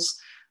scales,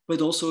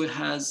 but also it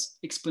has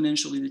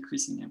exponentially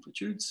decreasing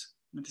amplitudes.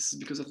 And this is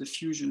because of the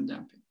fusion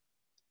damping.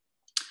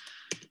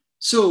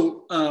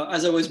 So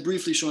as I was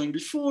briefly showing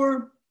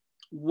before,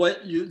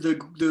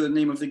 the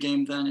name of the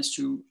game then is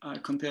to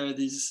compare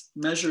these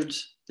measured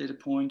data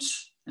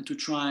points and to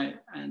try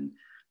and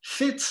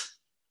fit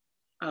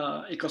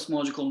a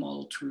cosmological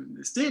model to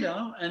this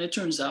data. And it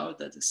turns out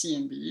that the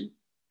CMB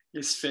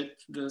is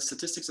fit, the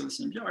statistics of the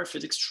CMB are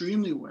fit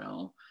extremely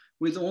well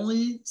with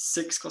only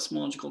 6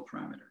 cosmological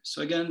parameters.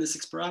 So again, the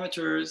 6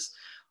 parameters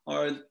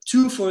are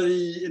 2 for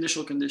the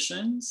initial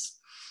conditions,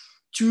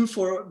 2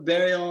 for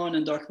baryon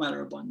and dark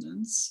matter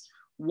abundance,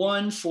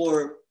 1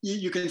 for,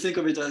 you can think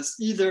of it as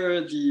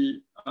either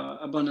the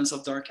abundance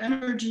of dark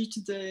energy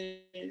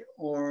today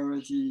or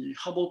the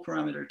Hubble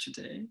parameter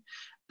today.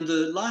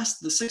 The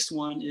 6th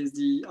one is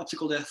the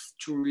optical depth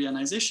to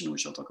reionization,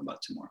 which I'll talk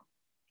about tomorrow.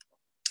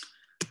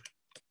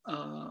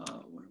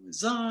 Where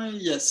was I?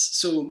 Yes,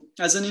 so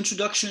as an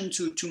introduction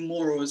to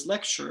tomorrow's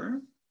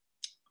lecture,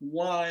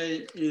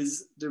 why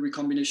is the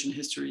recombination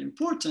history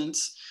important?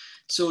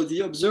 So the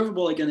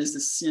observable, again, is the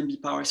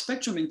CMB power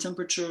spectrum in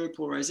temperature,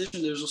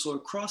 polarization. There's also a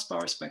cross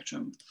power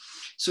spectrum.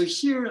 So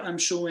here I'm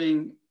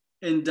showing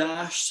in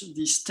dashed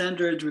the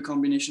standard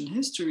recombination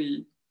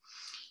history.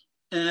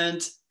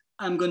 And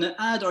I'm going to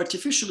add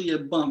artificially a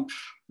bump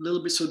a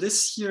little bit. So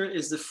this here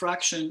is the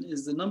fraction,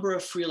 is the number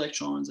of free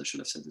electrons, I should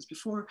have said this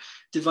before,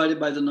 divided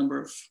by the number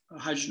of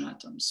hydrogen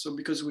atoms. So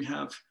because we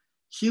have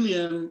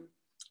helium,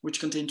 which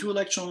contain 2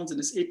 electrons and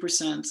is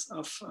 8%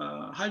 of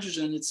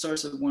hydrogen, it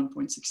starts at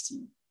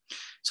 1.16.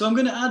 So I'm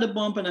going to add a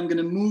bump and I'm going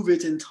to move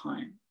it in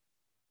time.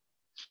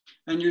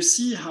 And you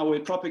see how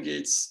it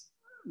propagates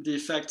the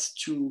effect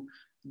to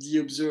the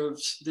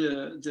observed,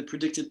 the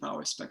predicted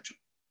power spectrum.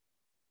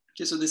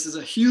 Okay, so this is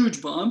a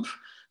huge bump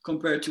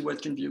compared to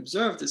what can be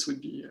observed. This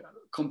would be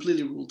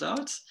completely ruled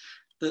out.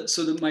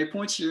 My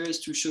point here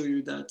is to show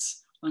you that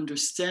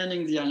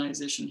understanding the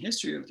ionization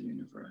history of the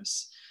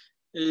universe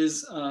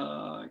is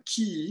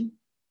key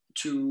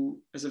to,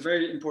 as a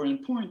very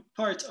important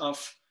part of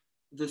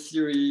the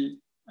theory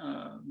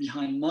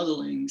behind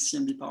modeling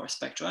CMB power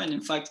spectra. And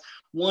in fact,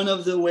 one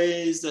of the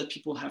ways that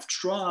people have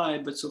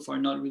tried, but so far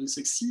not really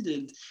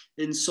succeeded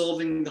in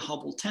solving the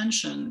Hubble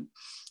tension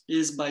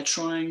is by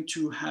trying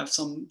to have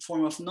some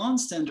form of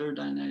non-standard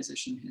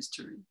ionization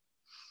history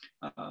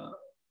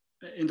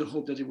in the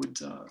hope that it would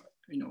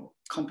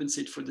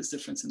compensate for this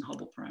difference in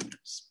Hubble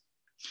parameters.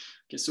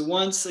 Okay, so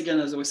once again,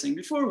 as I was saying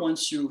before,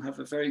 once you have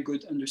a very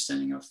good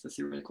understanding of the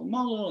theoretical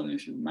model, and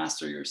if you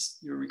master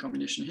your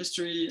recombination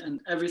history and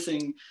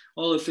everything,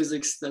 all the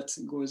physics that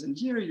goes in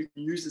here, you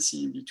can use the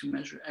CMB to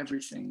measure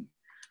everything,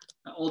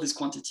 all these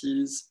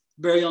quantities,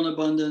 baryon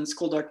abundance,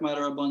 cold dark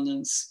matter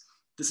abundance.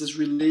 This is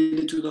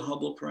related to the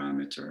Hubble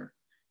parameter.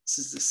 This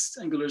is this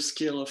angular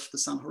scale of the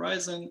sound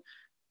horizon,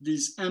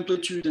 these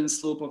amplitude and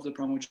slope of the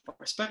primordial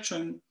power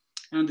spectrum,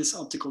 and this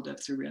optical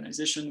depth through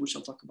reionization, which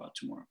I'll talk about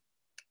tomorrow.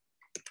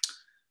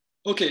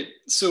 Okay,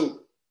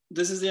 so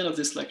this is the end of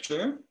this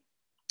lecture.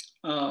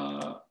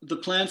 The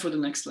plan for the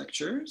next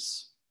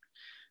lectures.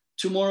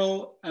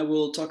 Tomorrow, I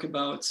will talk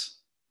about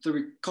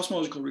the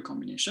cosmological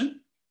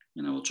recombination,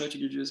 and I will try to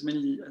give you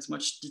as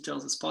much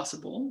details as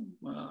possible,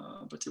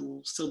 but it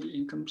will still be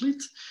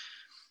incomplete.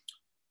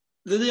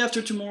 The day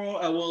after tomorrow,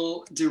 I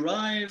will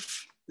derive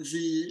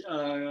the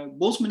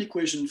Boltzmann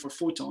equation for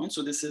photons.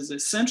 So this is a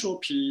central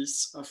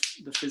piece of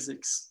the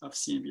physics of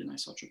CMB and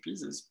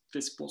isotropies, is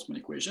this Boltzmann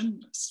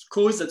equation.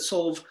 Codes that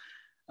solve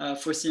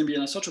for CMB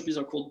and isotropies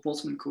are called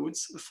Boltzmann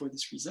codes for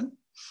this reason.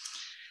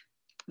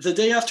 The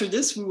day after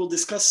this, we will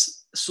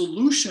discuss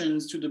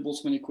solutions to the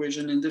Boltzmann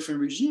equation in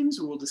different regimes.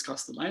 We will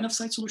discuss the line of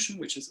sight solution,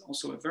 which is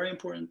also a very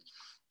important,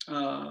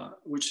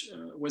 which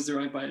was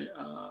derived by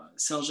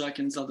Seljak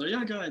and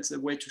Zaldaryaga. It's a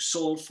way to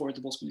solve for the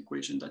Boltzmann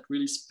equation that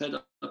really sped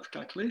up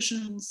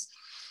calculations.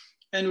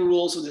 And we will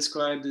also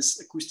describe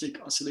this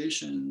acoustic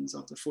oscillations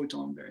of the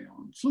photon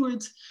baryon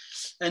fluid.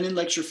 And in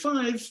lecture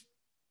 5,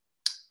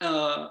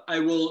 I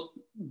will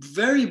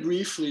very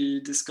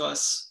briefly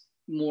discuss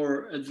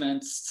more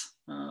advanced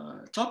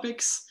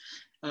topics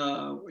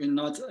in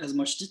not as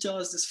much detail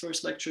as this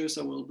first lecture.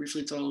 So I will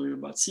briefly tell you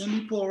about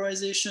CMB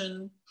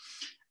polarization,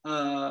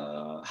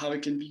 how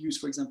it can be used,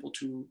 for example,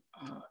 to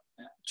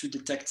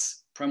detect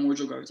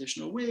primordial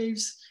gravitational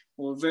waves.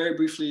 We'll very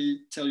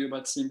briefly tell you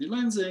about CMB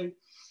lensing.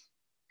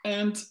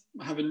 And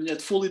I haven't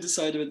yet fully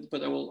decided,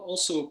 but I will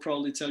also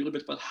probably tell you a little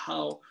bit about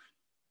how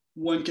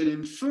one can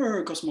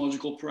infer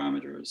cosmological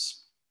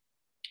parameters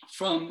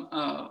from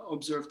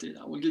observed data.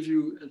 I will give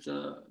you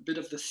the bit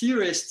of the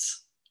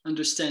theorist's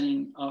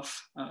understanding of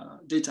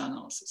data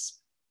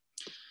analysis.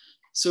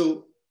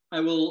 So I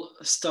will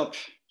stop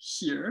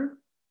here,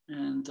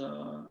 and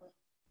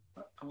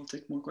I will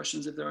take more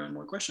questions if there are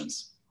more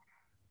questions.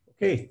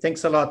 Okay,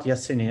 thanks a lot,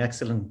 Yacine.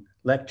 Excellent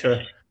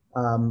lecture.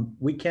 I'm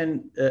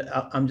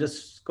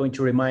just going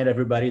to remind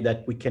everybody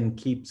that we can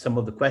keep some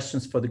of the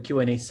questions for the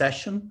Q&A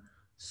session.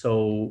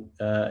 So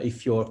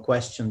if your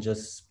question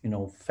just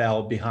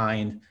fell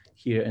behind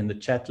here in the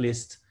chat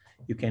list,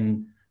 you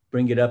can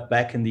bring it up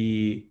back in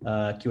the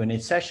Q&A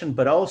session,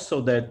 but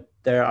also that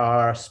there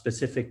are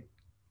specific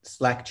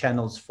Slack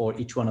channels for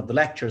each one of the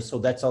lectures. So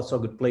that's also a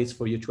good place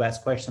for you to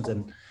ask questions,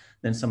 and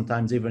then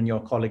sometimes even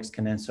your colleagues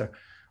can answer.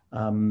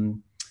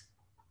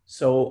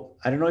 So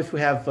I don't know if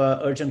we have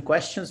urgent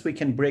questions. We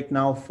can break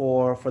now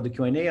for the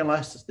Q&A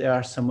unless there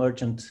are some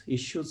urgent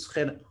issues.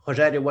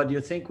 Rogério, what do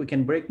you think? We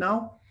can break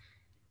now?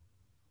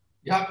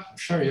 Yeah,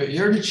 sure.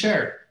 You're the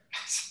chair.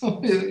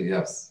 So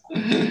yes.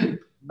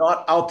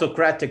 Not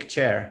autocratic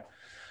chair.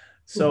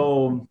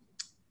 So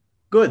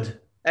good.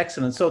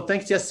 Excellent. So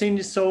thanks,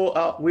 Yacine.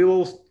 So we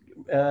will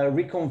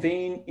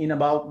reconvene in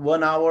about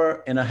 1.5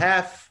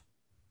 hours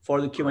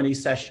for the Q&A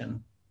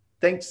session.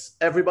 Thanks,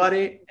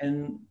 everybody.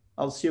 And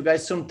I'll see you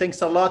guys soon.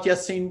 Thanks a lot,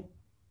 Yacine.